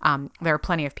 There are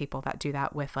plenty of people that do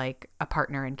that with like a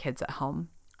partner and kids at home.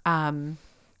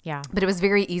 But it was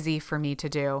very easy for me to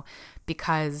do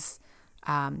because,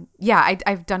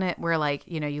 I've done it where like,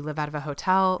 you live out of a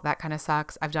hotel, that kind of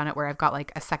sucks. I've done it where I've got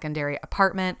like a secondary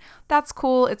apartment. That's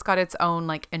cool. It's got its own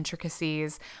like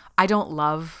intricacies. I don't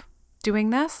love doing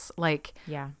this. Like,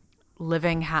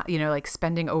 living, like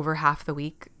spending over half the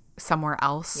week somewhere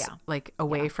else, like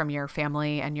away from your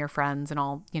family and your friends and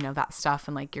all, that stuff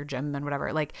and like your gym and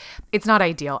whatever. Like it's not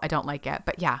ideal. I don't like it,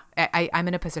 but I'm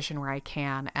in a position where I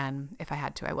can. And if I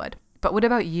had to, I would. But what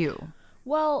about you?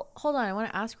 Well, hold on. I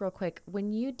want to ask real quick.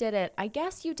 When you did it, I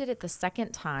guess you did it the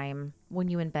second time when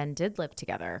you and Ben did live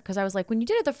together. Because I was like, when you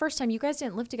did it the first time, you guys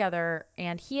didn't live together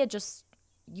and you guys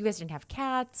didn't have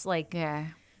cats. Like, yeah.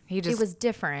 It was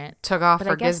different. Took off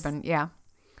for Gisborne. Yeah.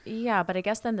 Yeah, but I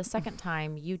guess then the second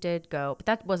time you did go, but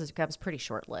that was pretty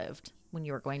short lived when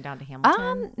you were going down to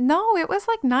Hamilton. No, it was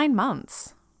like 9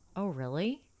 months. Oh,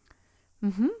 really?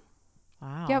 Mm-hmm.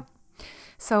 Wow. Yep.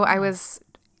 So I was,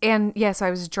 so I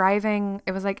was driving.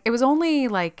 It was only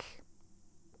like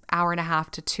hour and a half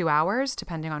to 2 hours,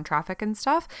 depending on traffic and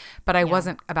stuff. But I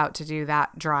wasn't about to do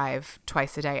that drive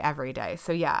twice a day, every day.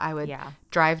 So yeah, I would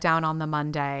drive down on the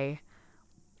Monday,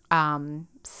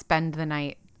 spend the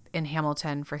night in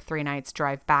Hamilton for 3 nights,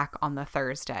 drive back on the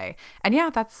Thursday. And yeah,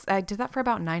 I did that for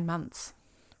about 9 months.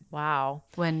 Wow.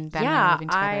 When Ben and I were living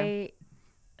together.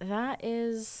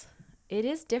 It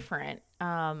is different.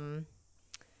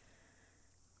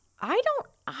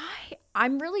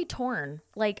 I'm really torn.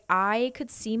 Like, I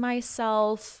could see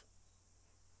myself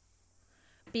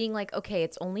being like, okay,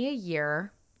 it's only a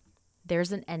year.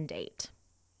 There's an end date.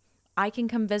 I can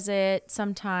come visit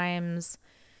sometimes,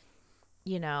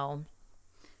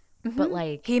 but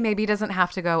like, he maybe doesn't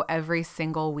have to go every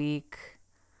single week.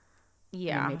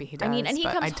 Yeah. I mean, maybe he does. And he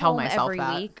comes I tell home myself every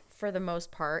that. week for the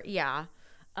most part. Yeah.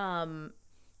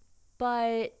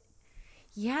 But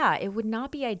yeah, it would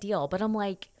not be ideal. But I'm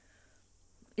like,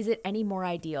 is it any more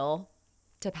ideal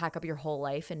to pack up your whole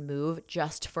life and move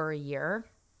just for a year?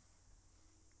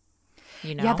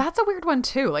 Yeah, that's a weird one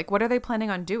too. Like, what are they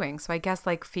planning on doing? So I guess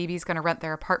like Phoebe's going to rent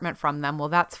their apartment from them. Well,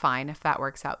 that's fine if that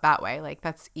works out that way. Like,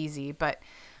 that's easy. But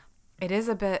it is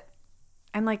a bit,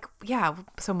 and like, yeah,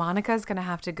 so Monica's going to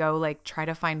have to go like try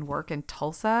to find work in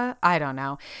Tulsa. I don't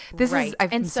know.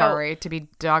 I'm sorry to be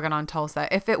dogging on Tulsa.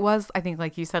 If it was, I think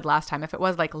like you said last time, if it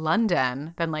was like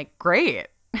London, then like great.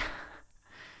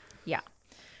 Yeah.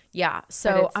 Yeah.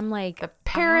 So I'm like, the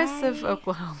Paris of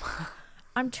Oklahoma.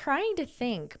 I'm trying to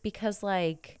think because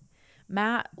like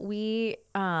Matt, we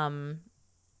bought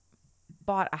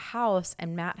a house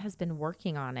and Matt has been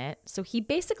working on it. So he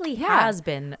basically has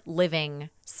been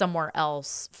living somewhere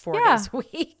else 4 days a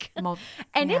week.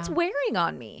 And it's wearing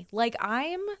on me. Like,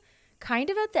 I'm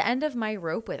kind of at the end of my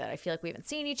rope with it. I feel like we haven't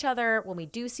seen each other. When we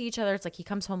do see each other, it's like he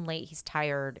comes home late, he's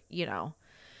tired,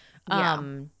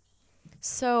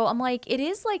 So I'm like, it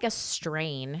is like a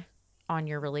strain on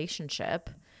your relationship.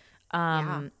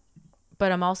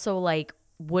 But I'm also like,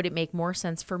 would it make more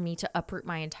sense for me to uproot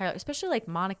my entire, especially like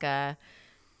Monica,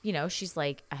 she's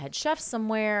like a head chef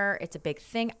somewhere. It's a big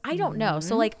thing. I don't know.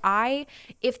 So like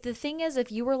if the thing is,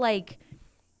 if you were like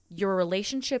your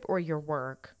relationship or your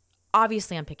work,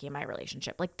 obviously I'm picking my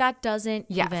relationship. Like that doesn't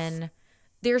even,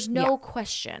 there's no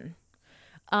question.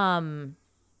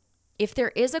 If there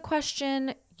is a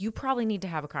question, you probably need to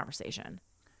have a conversation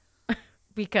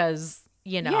because,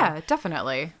 Yeah,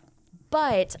 definitely.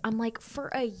 But I'm like, for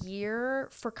a year,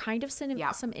 for kind of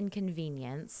some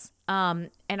inconvenience. And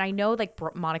I know like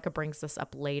Monica brings this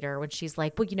up later when she's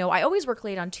like, well, I always work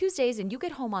late on Tuesdays and you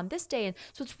get home on this day. And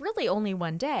so it's really only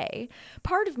one day.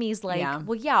 Part of me is like,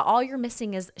 all you're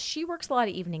missing is she works a lot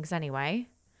of evenings anyway.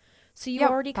 So you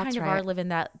already kind of are living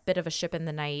that bit of a ship in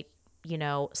the night,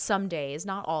 some days,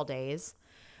 not all days.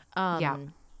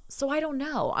 So I don't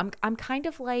know. I'm kind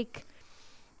of like,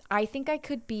 I think I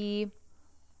could be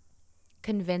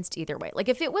convinced either way. Like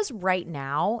if it was right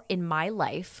now in my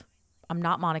life, I'm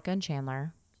not Monica and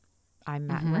Chandler. I'm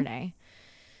Matt and Renee.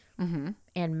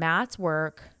 And Matt's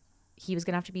work, he was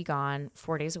going to have to be gone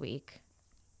 4 days a week.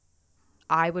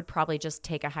 I would probably just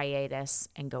take a hiatus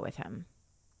and go with him.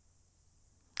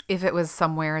 If it was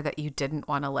somewhere that you didn't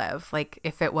want to live, like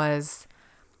if it was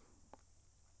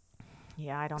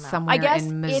I don't know. Somewhere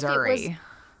in Missouri.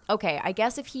 I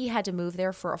guess if he had to move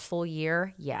there for a full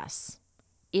year, yes.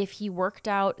 If he worked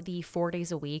out the 4 days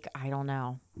a week, I don't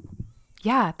know.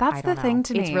 Yeah, that's the thing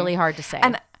to me. It's really hard to say.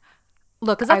 And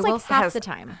look, because that's like half the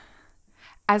time.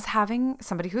 As having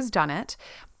somebody who's done it,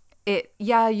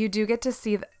 you do get to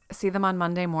see them on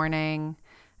Monday morning,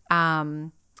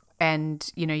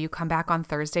 and you come back on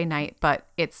Thursday night. But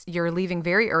you're leaving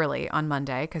very early on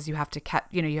Monday because you have to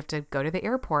you have to go to the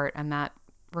airport, and that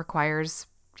requires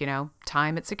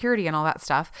time at security and all that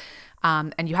stuff.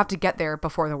 And you have to get there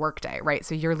before the workday, right?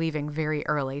 So you're leaving very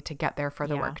early to get there for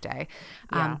the workday.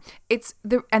 And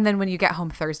then when you get home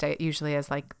Thursday, it usually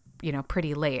is like,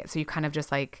 pretty late. So you kind of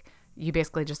just like, you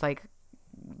basically just like,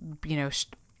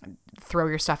 throw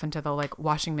your stuff into the like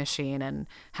washing machine and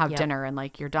have dinner and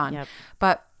like you're done.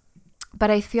 But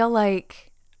I feel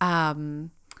like the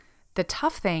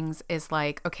tough things is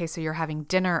like, okay, so you're having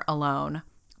dinner alone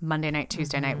Monday night,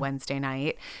 Tuesday night, Wednesday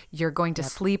night. You're going to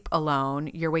sleep alone.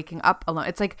 You're waking up alone.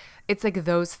 It's like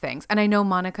those things. And I know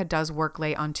Monica does work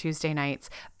late on Tuesday nights,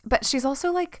 but she's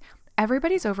also like,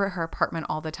 everybody's over at her apartment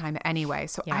all the time anyway.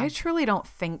 So I truly don't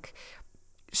think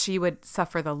she would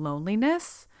suffer the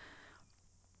loneliness.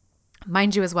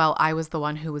 Mind you as well, I was the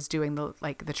one who was doing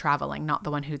the traveling, not the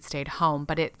one who'd stayed home.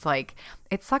 But it's like,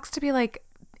 it sucks to be like,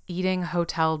 eating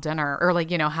hotel dinner or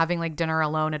like, having like dinner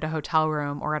alone at a hotel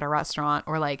room or at a restaurant,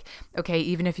 or like, okay,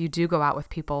 even if you do go out with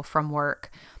people from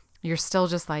work, you're still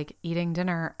just like eating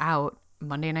dinner out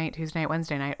Monday night, Tuesday night,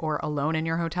 Wednesday night, or alone in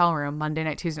your hotel room Monday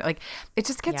night, Tuesday. Like it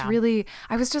just gets really,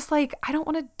 I was just like, I don't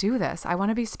want to do this. I want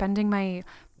to be spending my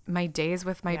days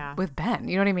with with Ben.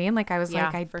 You know what I mean? Like I was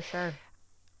like, for sure.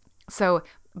 So,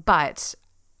 but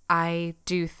I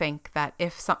do think that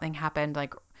if something happened,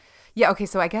 like, yeah, okay.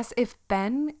 So I guess if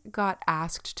Ben got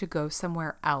asked to go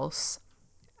somewhere else,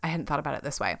 I hadn't thought about it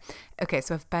this way. Okay.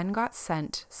 So if Ben got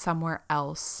sent somewhere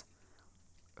else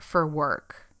for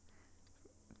work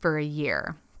for a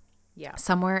year,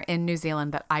 somewhere in New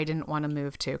Zealand that I didn't want to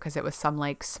move to because it was some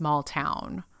like small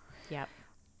town. Yep.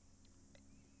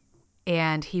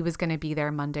 And he was going to be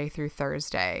there Monday through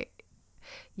Thursday.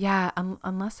 Yeah,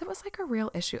 unless it was like a real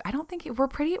issue. I don't think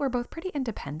we're both pretty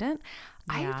independent.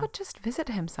 I would just visit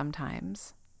him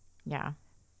sometimes. Yeah.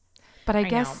 But I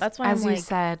guess that's why as I'm you like,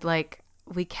 said, like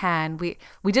we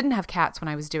didn't have cats when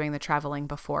I was doing the traveling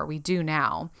before. We do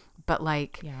now, but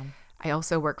like I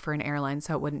also work for an airline,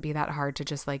 so it wouldn't be that hard to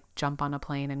just like jump on a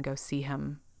plane and go see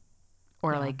him,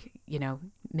 or like,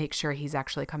 make sure he's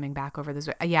actually coming back over this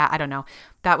way. Yeah, I don't know.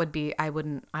 That would be, I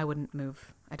wouldn't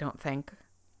move, I don't think.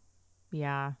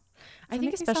 Yeah. I Does think it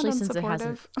make me especially sound since it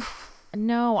hasn't. unsupportive?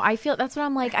 No, I feel that's what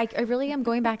I'm like. I really am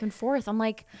going back and forth. I'm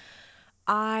like,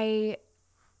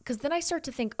 because then I start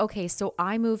to think, okay, so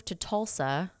I moved to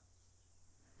Tulsa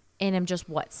and am just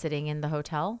sitting in the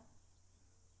hotel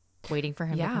waiting for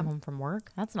him to come home from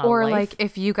work? That's not or a life. like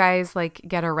if you guys like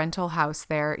get a rental house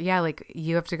there, like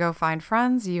you have to go find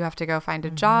friends, you have to go find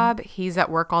a job. He's at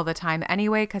work all the time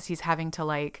anyway because he's having to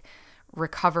like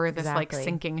recover this like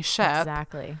sinking ship.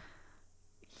 Exactly.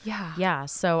 Yeah. Yeah.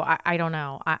 So I don't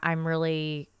know. I'm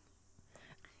really.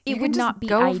 It You would can not just be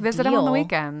go ideal visit him on the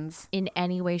weekends in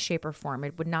any way, shape, or form.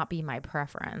 It would not be my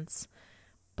preference.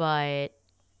 But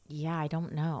yeah, I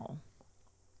don't know.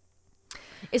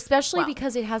 Especially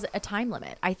because it has a time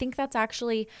limit. I think that's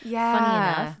actually funny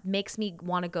enough makes me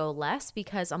want to go less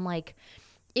because I'm like,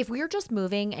 if we're just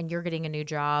moving and you're getting a new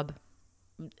job,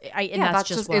 that's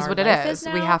just what it is.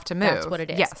 We have to move. That's what it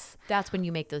is. Yes. That's when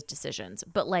you make those decisions.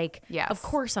 But like, of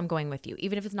course I'm going with you,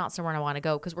 even if it's not somewhere I want to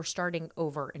go because we're starting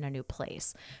over in a new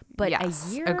place. But a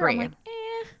year, agree. I'm like,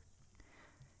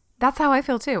 That's how I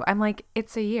feel too. I'm like,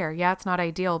 it's a year. Yeah, it's not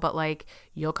ideal, but like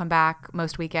you'll come back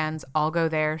most weekends. I'll go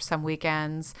there some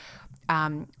weekends.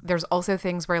 There's also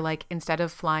things where like instead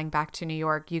of flying back to New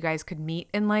York, you guys could meet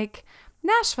in like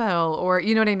Nashville or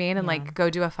you know what I mean? And like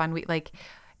go do a fun week. Like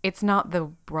it's not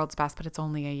the world's best, but it's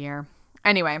only a year.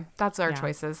 Anyway, that's our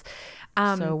choices.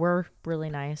 So we're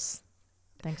really nice.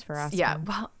 Thanks for asking. Yeah.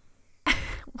 Well,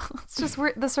 it's just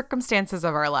the circumstances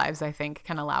of our lives, I think,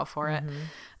 can allow for it.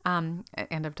 And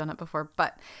I've done it before.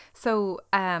 But so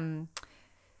Monica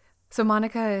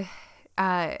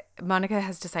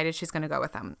has decided she's going to go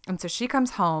with him. And so she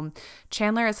comes home.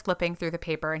 Chandler is flipping through the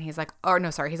paper and he's like, oh,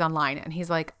 no, sorry, he's online. And he's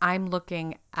like, I'm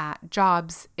looking at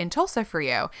jobs in Tulsa for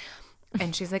you.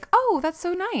 And she's like, oh, that's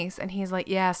so nice. And he's like,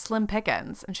 yeah, slim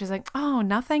pickings. And she's like, oh,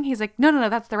 nothing. He's like, no,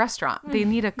 that's the restaurant. They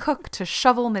need a cook to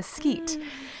shovel mesquite.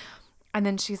 And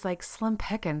then she's like, slim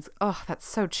pickings. Oh, that's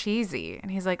so cheesy. And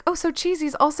he's like, oh, so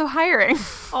cheesy's also hiring.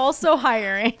 Also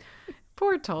hiring.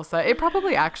 Poor Tulsa. It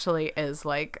probably actually is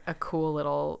like a cool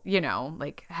little,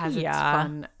 like has its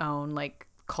fun own like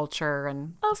culture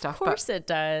and stuff. Of course it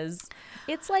does.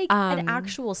 It's like an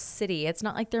actual city. It's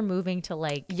not like they're moving to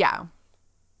like,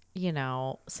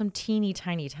 some teeny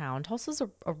tiny town. Tulsa's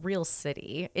a real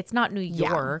city. It's not New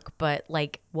York, but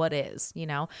like what is,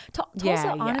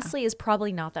 Tulsa honestly is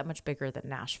probably not that much bigger than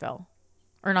Nashville.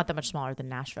 Or not that much smaller than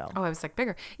Nashville. Oh, I was like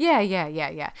bigger. Yeah.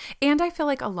 And I feel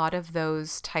like a lot of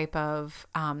those type of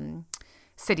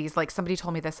cities, like somebody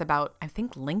told me this about, I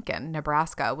think Lincoln,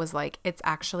 Nebraska, was like, it's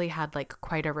actually had like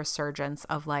quite a resurgence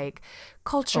of like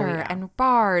culture and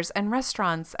bars and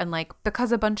restaurants. And like,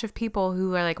 because a bunch of people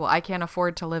who are like, well, I can't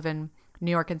afford to live in New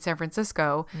York and San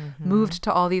Francisco, moved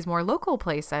to all these more local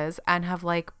places and have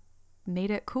like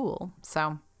made it cool.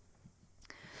 So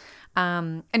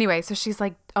anyway, so she's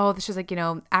like,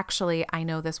 actually I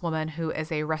know this woman who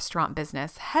is a restaurant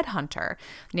business headhunter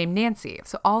named Nancy.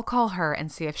 So I'll call her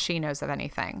and see if she knows of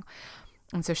anything.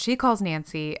 And so she calls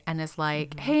Nancy and is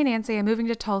like, hey, Nancy, I'm moving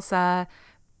to Tulsa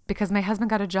because my husband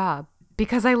got a job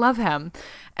because I love him.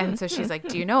 And so she's like,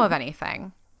 do you know of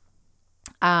anything?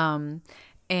 And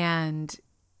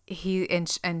we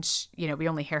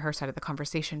only hear her side of the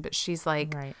conversation, but she's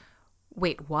like,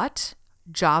 wait, what?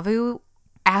 Javu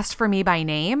asked for me by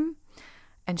name?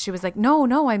 And she was like,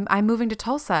 no, I'm moving to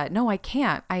Tulsa. No, I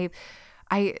can't.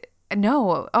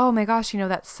 No. Oh my gosh,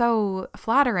 that's so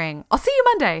flattering. I'll see you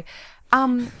Monday.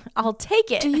 I'll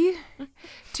take it. Do you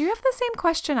have the same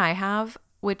question I have,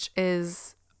 which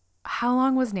is how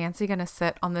long was Nancy going to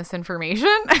sit on this information?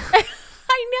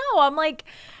 I know. I'm like,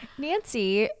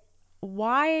 Nancy,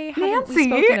 why haven't we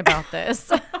spoken about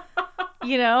this?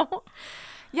 Yeah,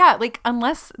 like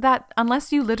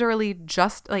unless you literally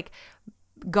just like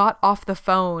got off the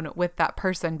phone with that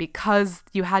person because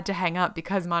you had to hang up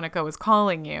because Monica was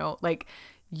calling you, like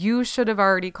you should have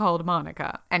already called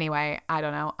Monica. Anyway, I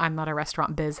don't know. I'm not a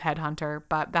restaurant biz headhunter,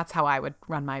 but that's how I would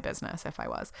run my business if I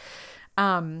was.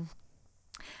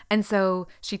 And so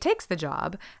she takes the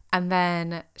job, and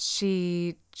then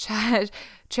Chandler's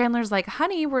like,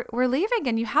 honey, we're leaving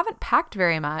and you haven't packed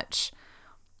very much.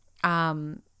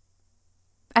 And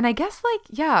I guess like,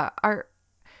 yeah, are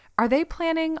they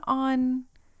planning on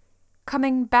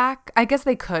coming back? I guess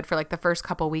they could for like the first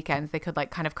couple weekends. They could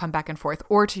like kind of come back and forth.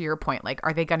 Or to your point, like,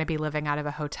 are they going to be living out of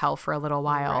a hotel for a little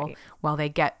while while they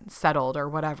get settled or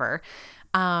whatever?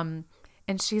 And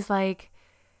she's like,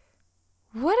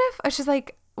 she's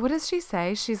like, what does she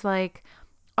say? She's like,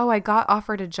 oh, I got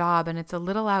offered a job and it's a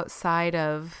little outside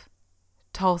of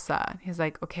Tulsa. He's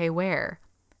like, okay, where?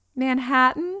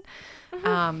 Manhattan.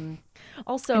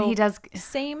 Also, he does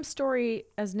same story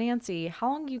as Nancy. How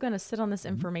long are you going to sit on this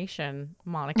information,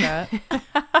 Monica?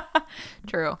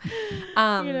 True.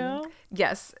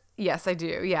 Yes, I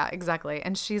do. Yeah, exactly.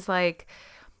 And she's like,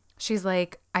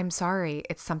 I'm sorry.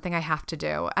 It's something I have to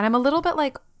do. And I'm a little bit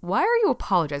like, why are you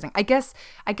apologizing? I guess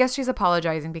she's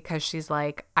apologizing because she's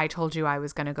like, I told you I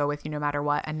was going to go with you no matter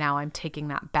what. And now I'm taking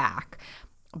that back.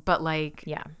 But like,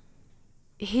 yeah,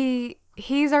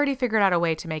 he's already figured out a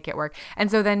way to make it work.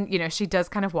 And so then, she does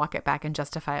kind of walk it back and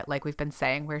justify it like we've been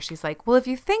saying, where she's like, well, if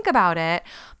you think about it,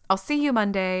 I'll see you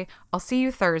Monday. I'll see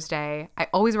you Thursday. I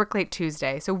always work late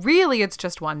Tuesday. So really it's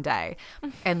just one day.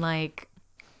 And like,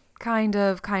 kind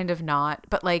of not,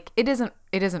 but like it isn't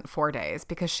 4 days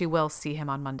because she will see him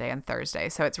on Monday and Thursday.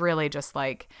 So it's really just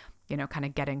like, kind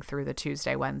of getting through the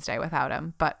Tuesday, Wednesday without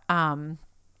him. But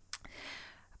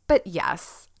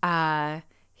yes,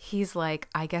 he's like,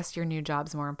 I guess your new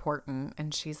job's more important.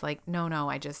 And she's like,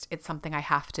 no, it's something I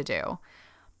have to do.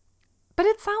 But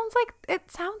it sounds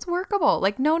workable.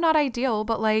 Like, no, not ideal,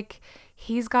 but like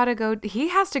he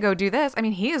has to go do this. I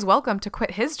mean, he is welcome to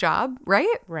quit his job,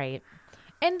 right? Right.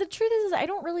 And the truth is I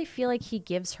don't really feel like he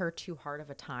gives her too hard of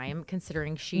a time,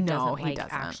 considering she doesn't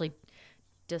actually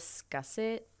discuss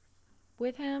it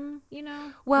with him,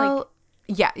 Well, like,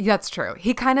 yeah, that's true.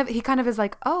 He kind of is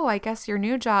like, oh, I guess your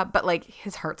new job, but like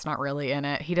his heart's not really in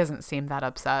it. He doesn't seem that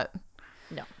upset.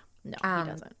 No, he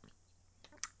doesn't.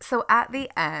 So at the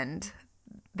end,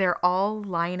 they're all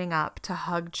lining up to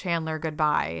hug Chandler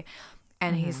goodbye.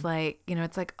 And he's like,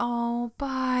 it's like, oh,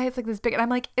 bye. It's like this big, and I'm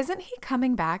like, isn't he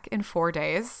coming back in 4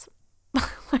 days?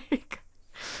 Like,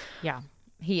 yeah,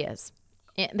 he is.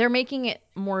 They're making it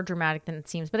more dramatic than it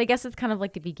seems, but I guess it's kind of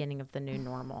like the beginning of the new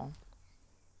normal.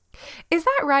 Is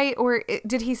that right? Or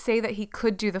did he say that he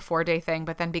could do the 4-day thing,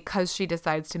 but then because she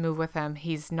decides to move with him,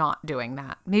 he's not doing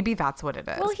that? Maybe that's what it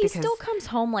is. Well, he still comes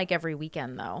home like every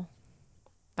weekend, though.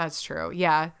 That's true.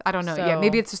 Yeah. I don't know. Yeah.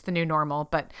 Maybe it's just the new normal,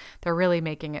 but they're really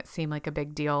making it seem like a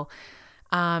big deal.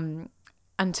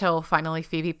 Until finally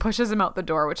Phoebe pushes him out the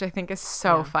door, which I think is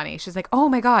so funny. She's like, oh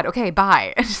my God. Okay.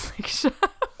 Bye. And just like, shut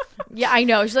up. Yeah, I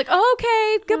know. She's like, oh,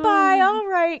 okay. Goodbye. All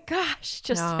right. Gosh.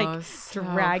 Just so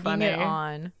dragging it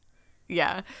on.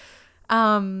 Yeah.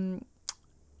 And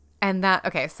that,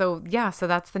 okay. So yeah, so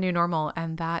that's the new normal,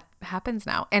 and that happens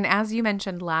now. And as you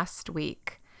mentioned last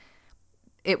week,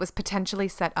 it was potentially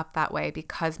set up that way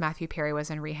because Matthew Perry was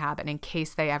in rehab, and in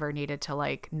case they ever needed to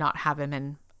like not have him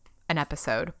in an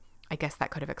episode, I guess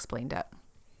that could have explained it.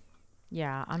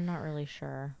 Yeah, I'm not really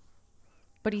sure.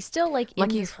 But he's still like in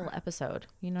this whole episode.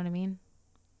 You know what I mean?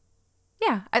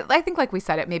 Yeah. I think like we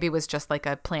said, it maybe was just like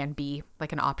a plan B,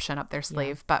 like an option up their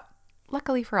sleeve. Yeah. But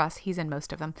luckily for us, he's in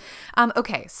most of them.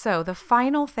 Okay, so the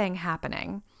final thing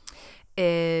happening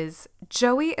is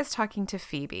Joey is talking to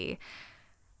Phoebe.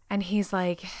 And he's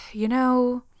like,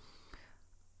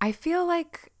 I feel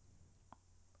like,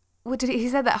 he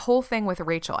said that whole thing with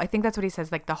Rachel. I think that's what he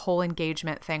says. Like the whole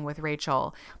engagement thing with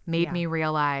Rachel made me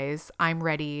realize I'm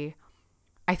ready.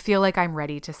 I feel like I'm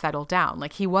ready to settle down.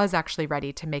 Like he was actually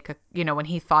ready to make when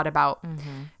he thought about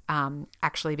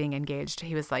actually being engaged,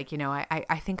 he was like,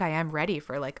 I think I am ready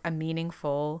for like a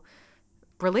meaningful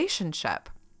relationship.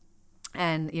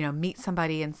 And, meet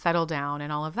somebody and settle down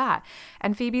and all of that.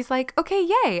 And Phoebe's like, okay,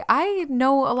 yay. I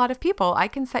know a lot of people I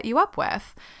can set you up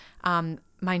with.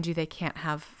 Mind you, they can't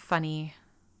have funny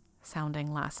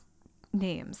sounding last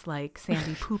names like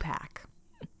Sandy Poopak.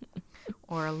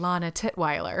 or Lana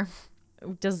Titweiler.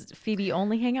 Does Phoebe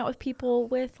only hang out with people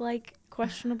with like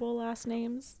questionable last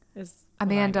names? Is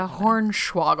Amanda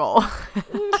Hornswoggle.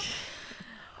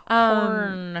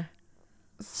 Horn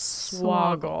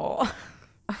Swoggle.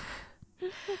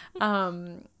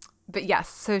 But yes,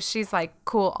 so she's like,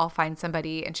 cool, I'll find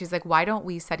somebody. And she's like, why don't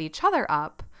we set each other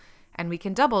up and we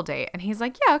can double date? And he's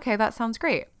like, yeah, okay, that sounds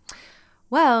great.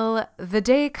 Well, the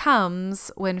day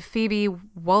comes when Phoebe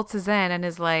waltzes in and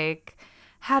is like,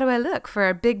 how do I look for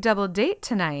a big double date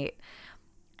tonight?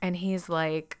 And he's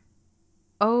like,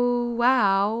 oh,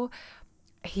 wow.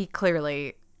 He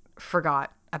clearly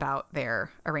forgot about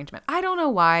their arrangement. I don't know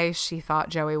why she thought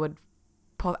Joey would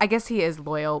pull. I guess he is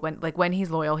loyal. When he's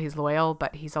loyal,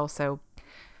 but he's also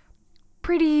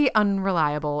pretty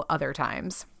unreliable other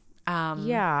times.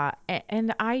 Yeah.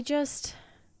 And I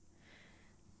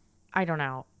don't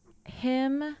know.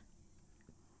 Him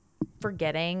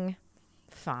forgetting,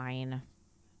 fine.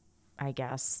 I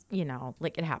guess,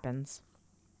 like it happens.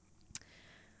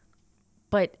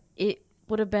 But it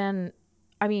would have been,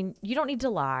 I mean, you don't need to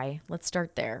lie. Let's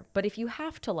start there. But if you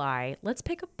have to lie, let's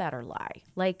pick a better lie.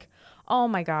 Like, oh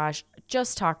my gosh,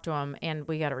 just talk to him and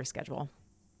we got to reschedule.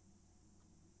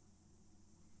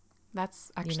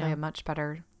 That's actually a much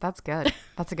better, that's good.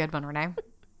 That's a good one, Renee.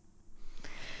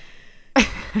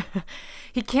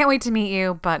 He can't wait to meet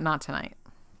you, but not tonight.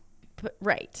 But,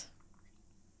 right.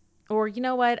 Or, you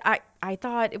know what? I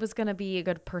thought it was going to be a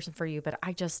good person for you, but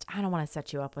I don't want to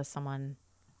set you up with someone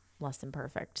less than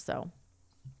perfect. So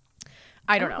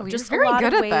I don't know. Just very a lot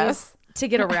good of at ways this. to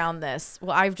get around this.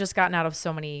 Well, I've just gotten out of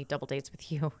so many double dates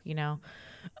with you, No,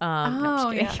 I'm just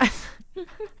kidding. Yeah.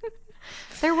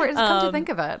 Come to think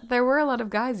of it, there were a lot of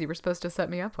guys you were supposed to set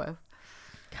me up with.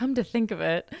 Come to think of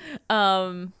it.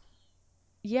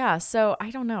 Yeah. So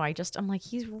I don't know. I'm like,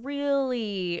 he's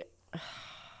really,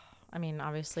 I mean,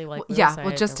 obviously, like,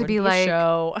 well, just to be like,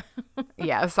 show.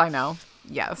 Yes, I know.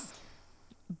 Yes.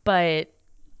 But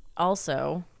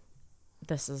also,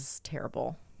 this is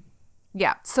terrible.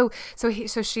 Yeah. So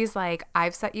she's like,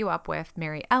 I've set you up with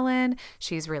Mary Ellen.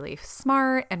 She's really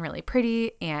smart and really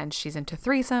pretty, and she's into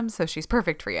threesomes, so she's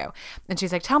perfect for you. And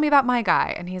she's like, tell me about my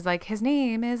guy. And he's like, his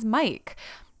name is Mike.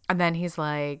 And then he's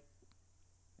like,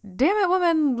 damn it,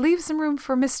 woman, leave some room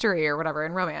for mystery or whatever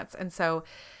in romance. And so,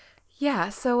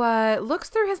 yeah, looks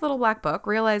through his little black book,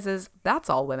 realizes that's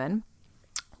all women,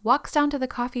 walks down to the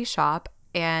coffee shop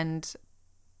and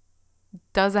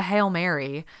does a Hail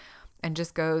Mary and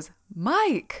just goes,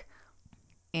 Mike.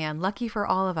 And lucky for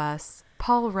all of us,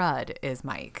 Paul Rudd is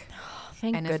Mike.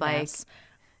 Thank and goodness. Is like,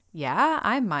 yeah,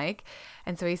 I'm Mike.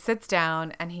 And so he sits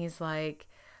down and he's like,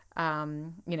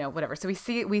 whatever. So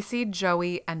we see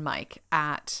Joey and Mike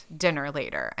at dinner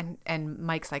later, and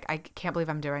Mike's like, I can't believe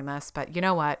I'm doing this, but you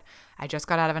know what? I just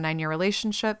got out of a 9-year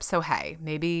relationship, so hey,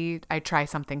 maybe I try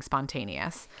something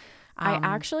spontaneous. I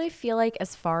actually feel like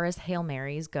as far as Hail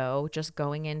Marys go, just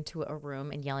going into a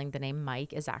room and yelling the name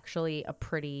Mike is actually a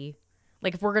pretty,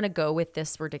 like, if we're going to go with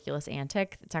this ridiculous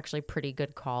antic, it's actually a pretty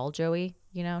good call, Joey.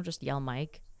 Just yell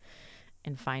Mike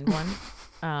and find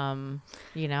one,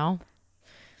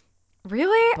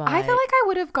 Really? But I feel like I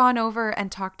would have gone over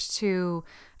and talked to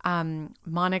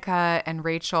Monica and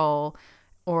Rachel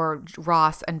or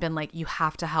Ross and been like, you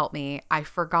have to help me. I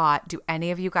forgot. Do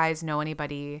any of you guys know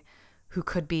anybody who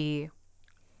could be,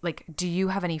 like, do you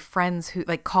have any friends who,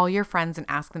 like, call your friends and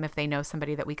ask them if they know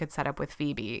somebody that we could set up with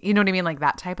Phoebe? You know what I mean? Like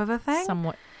that type of a thing?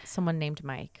 Someone named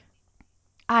Mike.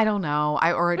 I don't know. I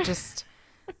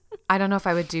don't know if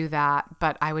I would do that,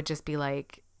 but I would just be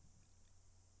like,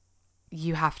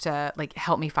 you have to, like,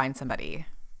 help me find somebody.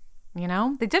 They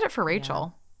did it for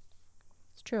Rachel.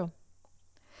 Yeah. It's true.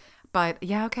 But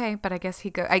yeah, okay. But I guess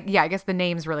I guess the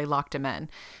names really locked him in.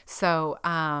 So,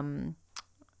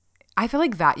 I feel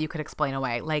like that you could explain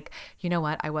away. Like, you know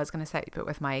what? I was going to set you up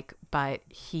with Mike, but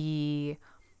he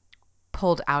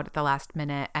pulled out at the last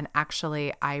minute. And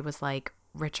actually, I was like,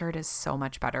 Richard is so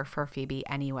much better for Phoebe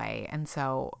anyway. And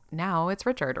so now it's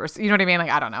Richard, or, you know what I mean?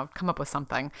 Like, I don't know, come up with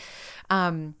something.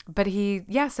 But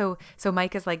so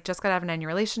Mike is like, just got out of a 9-year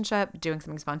relationship, doing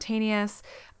something spontaneous.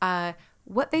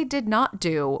 What they did not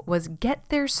do was get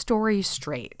their story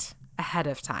straight ahead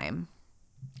of time.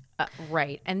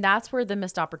 Right. And that's where the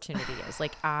missed opportunity is.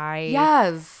 Like,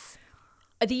 Yes.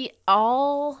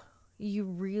 All you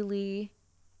really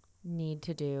need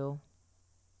to do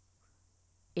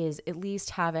is at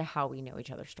least have a how we know each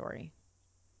other story.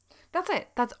 That's it.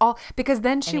 That's all. Because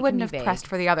then she wouldn't have pressed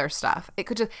for the other stuff. It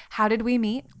could just, how did we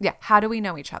meet? Yeah. How do we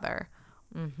know each other?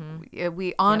 Mm-hmm.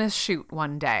 We on a shoot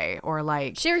one day, or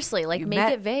like. Seriously, like,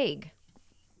 make it vague.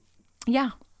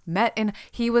 Yeah. met in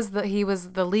he was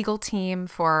the legal team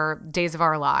for Days of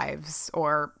Our Lives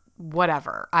or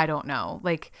whatever. I don't know.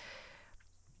 Like,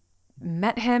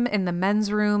 met him in the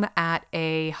men's room at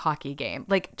a hockey game.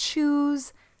 Like,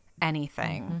 choose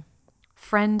anything. Mm-hmm.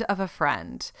 Friend of a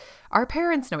friend. Our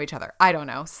parents know each other. I don't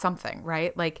know. Something,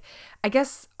 right? Like, I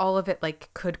guess all of it like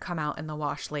could come out in the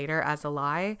wash later as a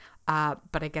lie.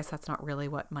 But I guess that's not really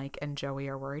what Mike and Joey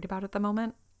are worried about at the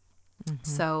moment. Mm-hmm.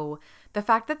 So the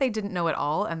fact that they didn't know at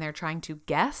all and they're trying to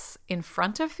guess in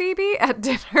front of Phoebe at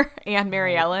dinner and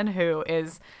Mary Ellen, who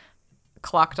is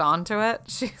clocked onto it.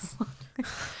 She's like,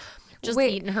 just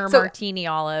eating her martini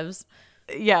olives.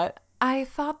 Yeah. I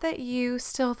thought that you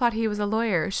still thought he was a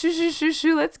lawyer.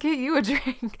 Shoo, let's get you a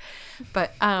drink.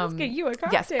 But let's get you a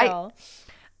cocktail. Yes,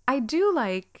 I do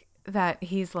like that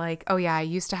he's like, oh yeah, I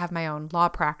used to have my own law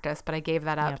practice, but I gave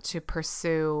that up to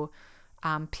pursue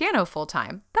piano full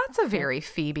time. That's a very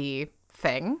Phoebe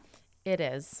thing. It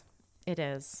is. It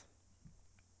is.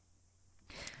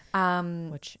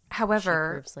 Which,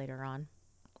 however, she proves later on.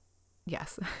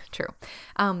 Yes, true.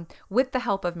 With the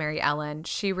help of Mary Ellen,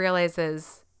 she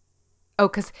realizes,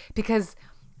 because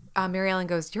Mary Ellen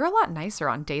goes, "You're a lot nicer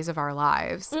on Days of Our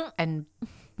Lives," and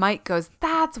Mike goes,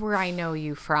 "That's where I know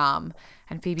you from."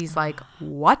 And Phoebe's like,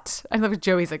 "What?" I love it.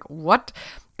 Joey's like, "What?"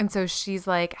 And so she's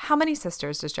like, "How many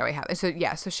sisters does Joey have?" And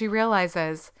so she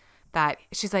realizes that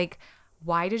she's like,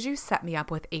 "Why did you set me up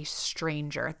with a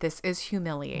stranger? This is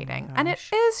humiliating." And it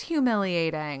is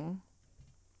humiliating.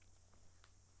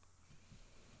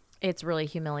 It's really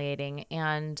humiliating.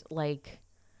 And like,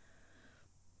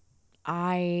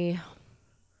 I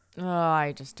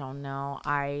just don't know.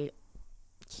 I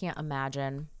can't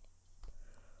imagine.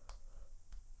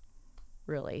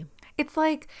 Really. It's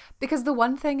like, because the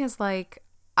one thing is like,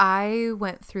 I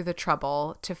went through the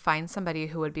trouble to find somebody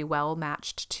who would be well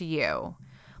matched to you,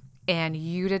 and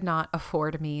you did not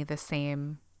afford me the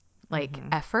same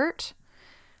effort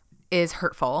is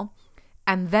hurtful.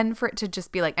 And then for it to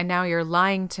just be like, and now you're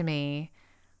lying to me.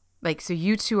 Like, so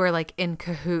you two are like in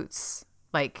cahoots,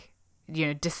 like, you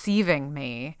know, deceiving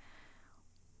me.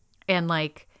 And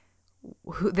like,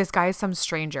 this guy is some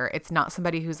stranger. It's not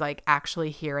somebody who's like actually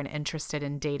here and interested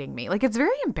in dating me. Like, it's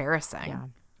very embarrassing. Yeah,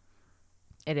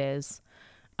 it is.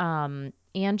 And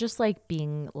just like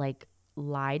being like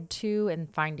lied to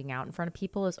and finding out in front of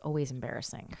people is always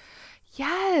embarrassing.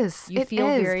 Yes, you feel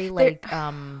very like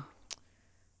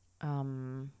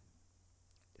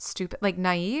stupid, like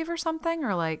naive or something,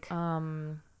 or like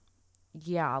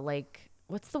yeah, like,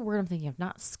 what's the word I'm thinking of?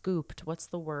 Not scooped. What's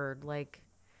the word? Like,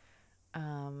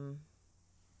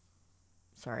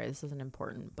 sorry, this isn't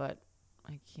important, but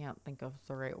I can't think of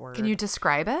the right word. Can you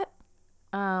describe it?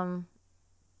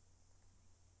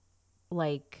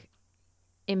 Like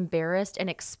embarrassed and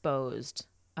exposed.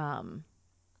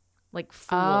 Like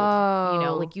fooled. You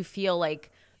know, like you feel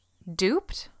like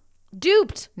duped.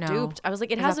 No. Duped. I was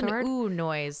like, it has an ooh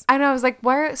noise. I know. I was like,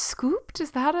 where scooped?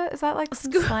 Is that like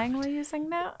some slang we're using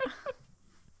now?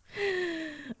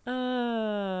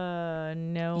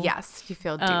 No. Yes, you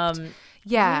feel duped.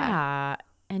 Yeah.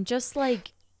 And just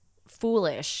like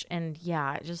foolish and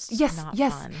just not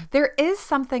fun. There is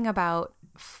something about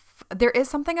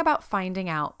finding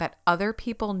out that other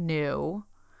people knew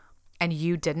and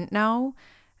you didn't know,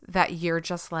 that you're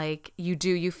just like,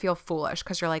 you feel foolish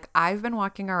because you're like, I've been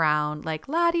walking around like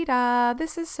la-di-da,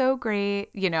 this is so great,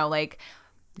 you know, like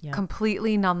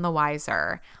completely none the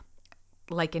wiser,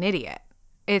 like an idiot.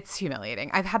 It's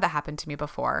humiliating. I've had that happen to me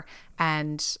before.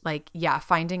 And like,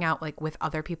 finding out like with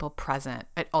other people present,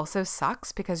 it also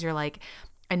sucks because you're like,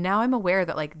 and now I'm aware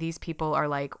that like these people are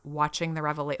like watching the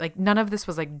revelation. Like none of this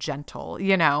was like gentle,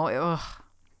 you know. Ugh,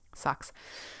 sucks.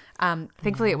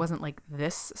 Thankfully it wasn't like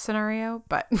this scenario,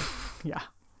 but yeah,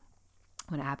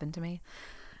 when it happened to me.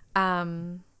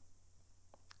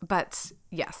 But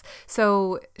yes,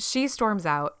 so she storms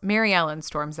out, Mary Ellen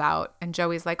storms out, and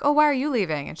Joey's like, "Oh, why are you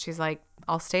leaving?" And she's like,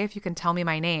 "I'll stay if you can tell me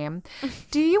my name."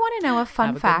 Do you want to know a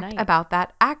fun fact about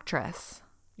that actress?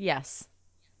 Yes.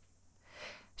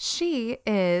 She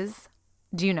is,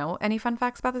 do you know any fun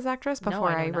facts about this actress before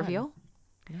I reveal?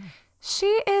 No.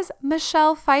 She is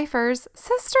Michelle Pfeiffer's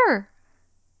sister,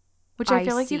 which I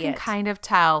feel like you can kind of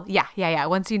tell. Yeah.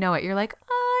 Once you know it, you're like,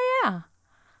 oh yeah,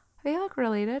 they look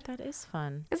related. That is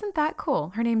fun. Isn't that cool?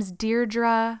 Her name's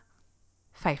Deirdre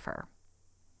Pfeiffer.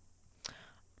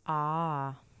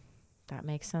 Ah, that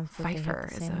makes sense. Pfeiffer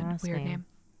is a weird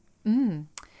name.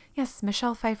 Yes,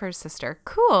 Michelle Pfeiffer's sister.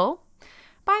 Cool.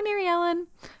 Bye, Mary Ellen.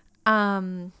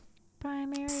 Bye,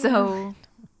 Mary Ellen.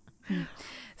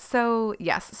 So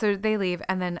yes, so they leave,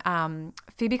 and then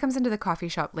Phoebe comes into the coffee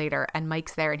shop later, and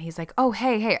Mike's there, and he's like, "Oh,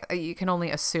 hey!" You can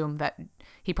only assume that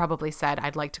he probably said,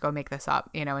 "I'd like to go make this up,"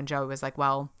 And Joey was like,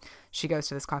 "Well, she goes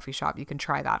to this coffee shop. You can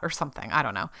try that or something. I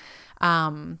don't know."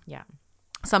 Yeah.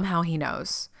 Somehow he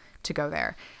knows to go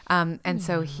there, and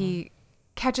so he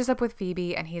catches up with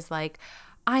Phoebe, and he's like,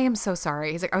 "I am so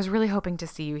sorry." He's like, "I was really hoping to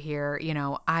see you here.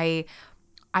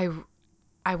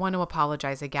 I want to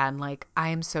apologize again. Like, I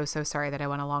am so, so sorry that I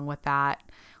went along with that.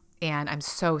 And I'm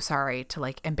so sorry to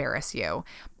like embarrass you."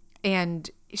 And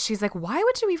she's like, "Why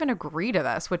would you even agree to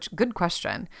this?" Which, good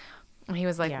question. And he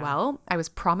was like, Yeah. "Well, I was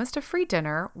promised a free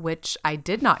dinner, which I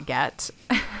did not get.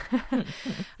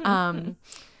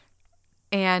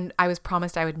 And I was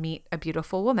promised I would meet a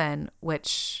beautiful woman,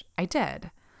 which I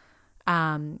did.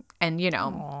 And,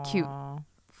 cute Aw.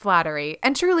 flattery.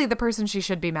 And truly the person she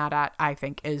should be mad at, I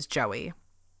think, is Joey.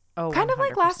 Oh, Kind of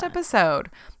like last 100%. episode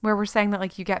where we're saying that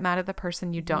like you get mad at the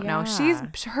person you don't know. Yeah.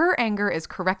 Her anger is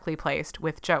correctly placed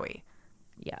with Joey.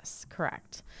 Yes,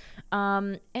 correct.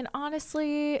 And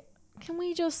honestly, can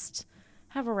we just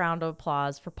have a round of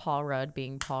applause for Paul Rudd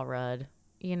being Paul Rudd?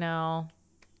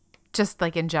 Just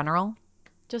like in general.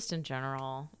 Just in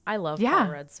general. I love Yeah.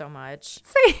 Paul Rudd so much.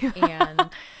 Same. And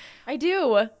I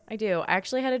do. I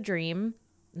actually had a dream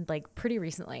like pretty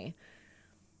recently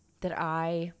that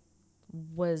I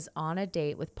was on a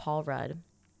date with Paul Rudd,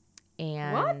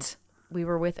 and What? we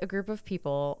were with a group of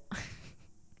people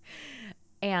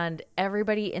and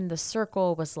everybody in the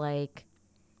circle was like,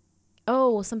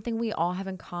 "Oh, something we all have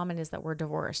in common is that we're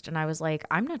divorced." And I was like,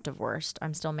 "I'm not divorced.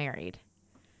 I'm still married."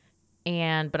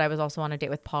 But I was also on a date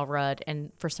with Paul Rudd,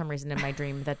 and for some reason in my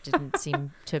dream that didn't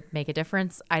seem to make a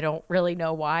difference. I don't really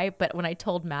know why, but when I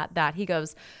told Matt that, he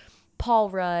goes, "Paul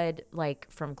Rudd like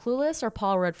from Clueless or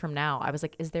Paul Rudd from now?" I was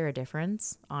like, "Is there a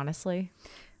difference, honestly?"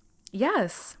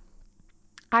 Yes.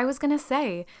 I was going to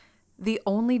say the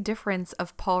only difference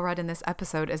of Paul Rudd in this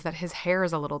episode is that his hair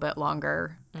is a little bit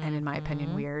longer and in my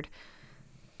opinion weird.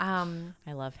 I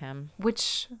love him.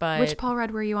 Which But- Paul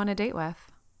Rudd were you on a date with?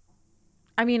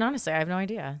 I mean, honestly, I have no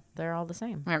idea. They're all the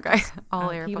same. Okay. All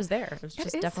He was there. It was It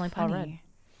just is definitely Paul Rudd. funny.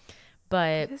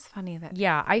 But It is funny that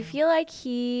yeah, I feel like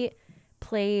he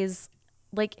plays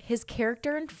like his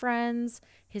character in Friends,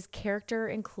 his character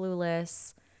in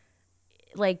Clueless.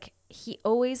 Like he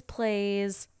always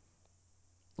plays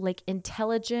like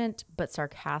intelligent but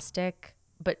sarcastic,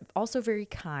 but also very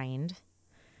kind.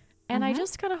 And I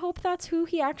just kind of hope that's who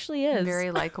he actually is.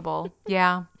 very likable.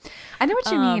 Yeah. I know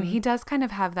what you mean. He does kind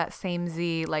of have that same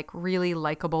Z, like really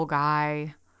likable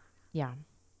guy. Yeah.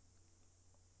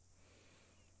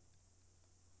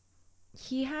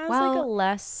 He has like a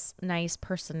less nice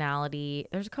personality.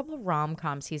 There's a couple of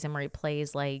rom-coms he's in where he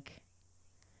plays like,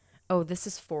 oh, This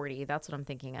Is 40. That's what I'm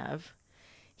thinking of.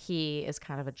 He is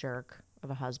kind of a jerk of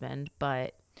a husband,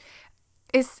 but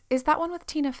Is that one with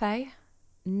Tina Fey?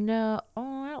 no,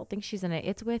 I don't think she's in it.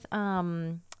 It's with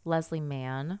Leslie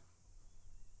Mann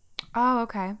Oh,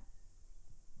 okay.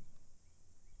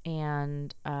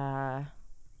 and Paul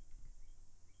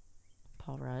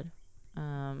Rudd.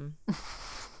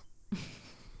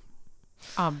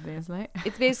 Obviously.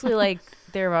 It's basically like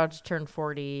they're about to turn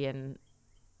 40 and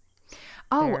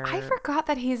Oh, I they're- forgot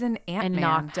that he's in Ant-Man.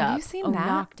 Knocked Up. Have you seen oh, that?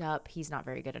 Knocked Up. He's not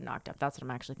very good at Knocked Up. That's what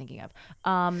I'm actually thinking of.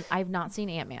 I've not seen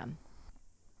Ant-Man.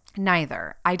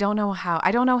 Neither. I don't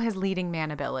know his leading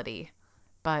man ability.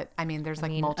 But I mean, there's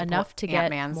like multiple enough to get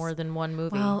Ant-Mans. more than one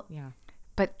movie. Well, yeah.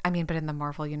 But I mean, but in the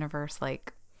Marvel universe,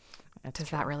 like, That's does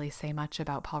true. that really say much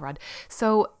about Paul Rudd?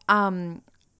 So,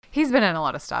 he's been in a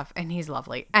lot of stuff and he's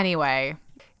lovely. Anyway,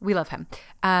 we love him.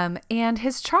 And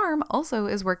his charm also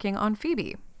is working on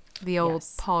Phoebe, the old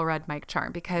Yes. Paul Rudd Mike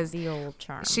charm, because The old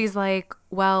charm. she's like,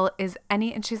 "Well,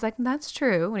 and she's like, "That's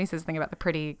true." When he says the thing about the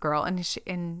pretty girl, and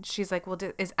she's like, "Well,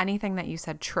 is anything that you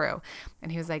said true?"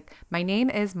 And he was like, "My name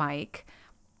is Mike,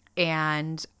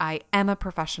 and I am a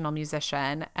professional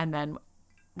musician." And then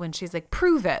when she's like,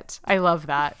 "Prove it," I love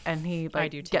that. And he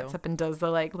like do too. gets up and does the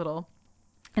like little,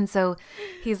 and so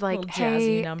he's like, little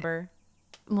 "Hey," jazzy number.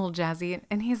 little jazzy,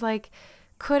 and he's like,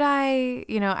 "Could I,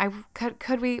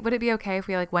 could we, would it be okay if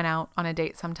we like went out on a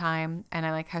date sometime?" And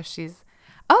I like how she's,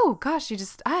 "Oh gosh,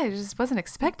 I just wasn't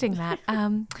expecting that."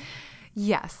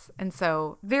 Yes. And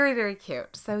so very, very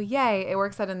cute. So yay, it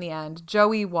works out in the end.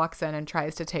 Joey walks in and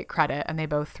tries to take credit, and they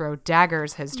both throw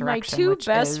daggers his direction. My two which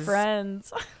best is-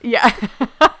 friends. Yeah.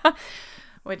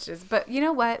 Which is, but you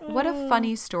know what? What a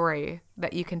funny story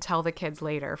that you can tell the kids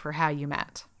later for how you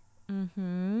met.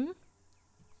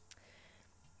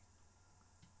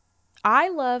 I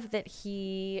love that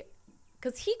he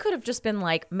Because he could have just been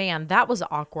like, man, that was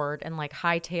awkward, and like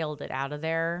hightailed it out of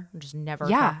there and just never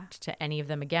talked to any of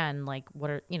them again. Like,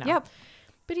 what are, you know? Yep.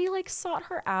 But he like sought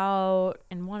her out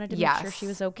and wanted to make sure she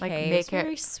was okay. Like, It's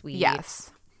very sweet.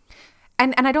 Yes.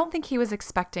 And I don't think he was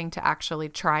expecting to actually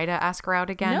try to ask her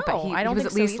out again. No, but he I don't was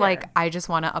think at so least either. like, I just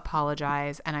want to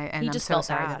apologize, and I'm just so felt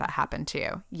sorry bad. that happened to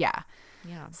you. Yeah.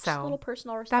 Yeah. Just So a little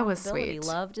personal that was responsibility. sweet.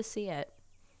 Love to see it.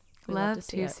 We Love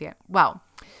to see it. Well,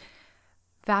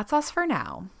 that's us for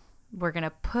now. We're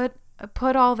gonna put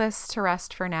all this to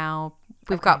rest for now.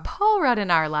 We've got Paul Rudd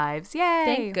in our lives. Yay!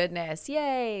 Thank goodness.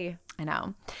 Yay! I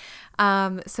know.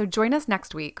 So join us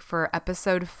next week for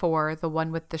episode 4, the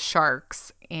one with the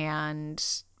sharks, and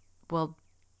we'll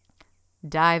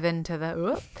dive into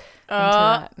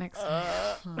that next.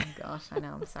 Oh gosh, I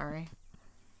know. I'm sorry.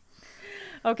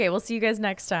 Okay, we'll see you guys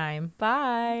next time.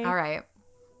 Bye. All right.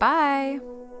 Bye.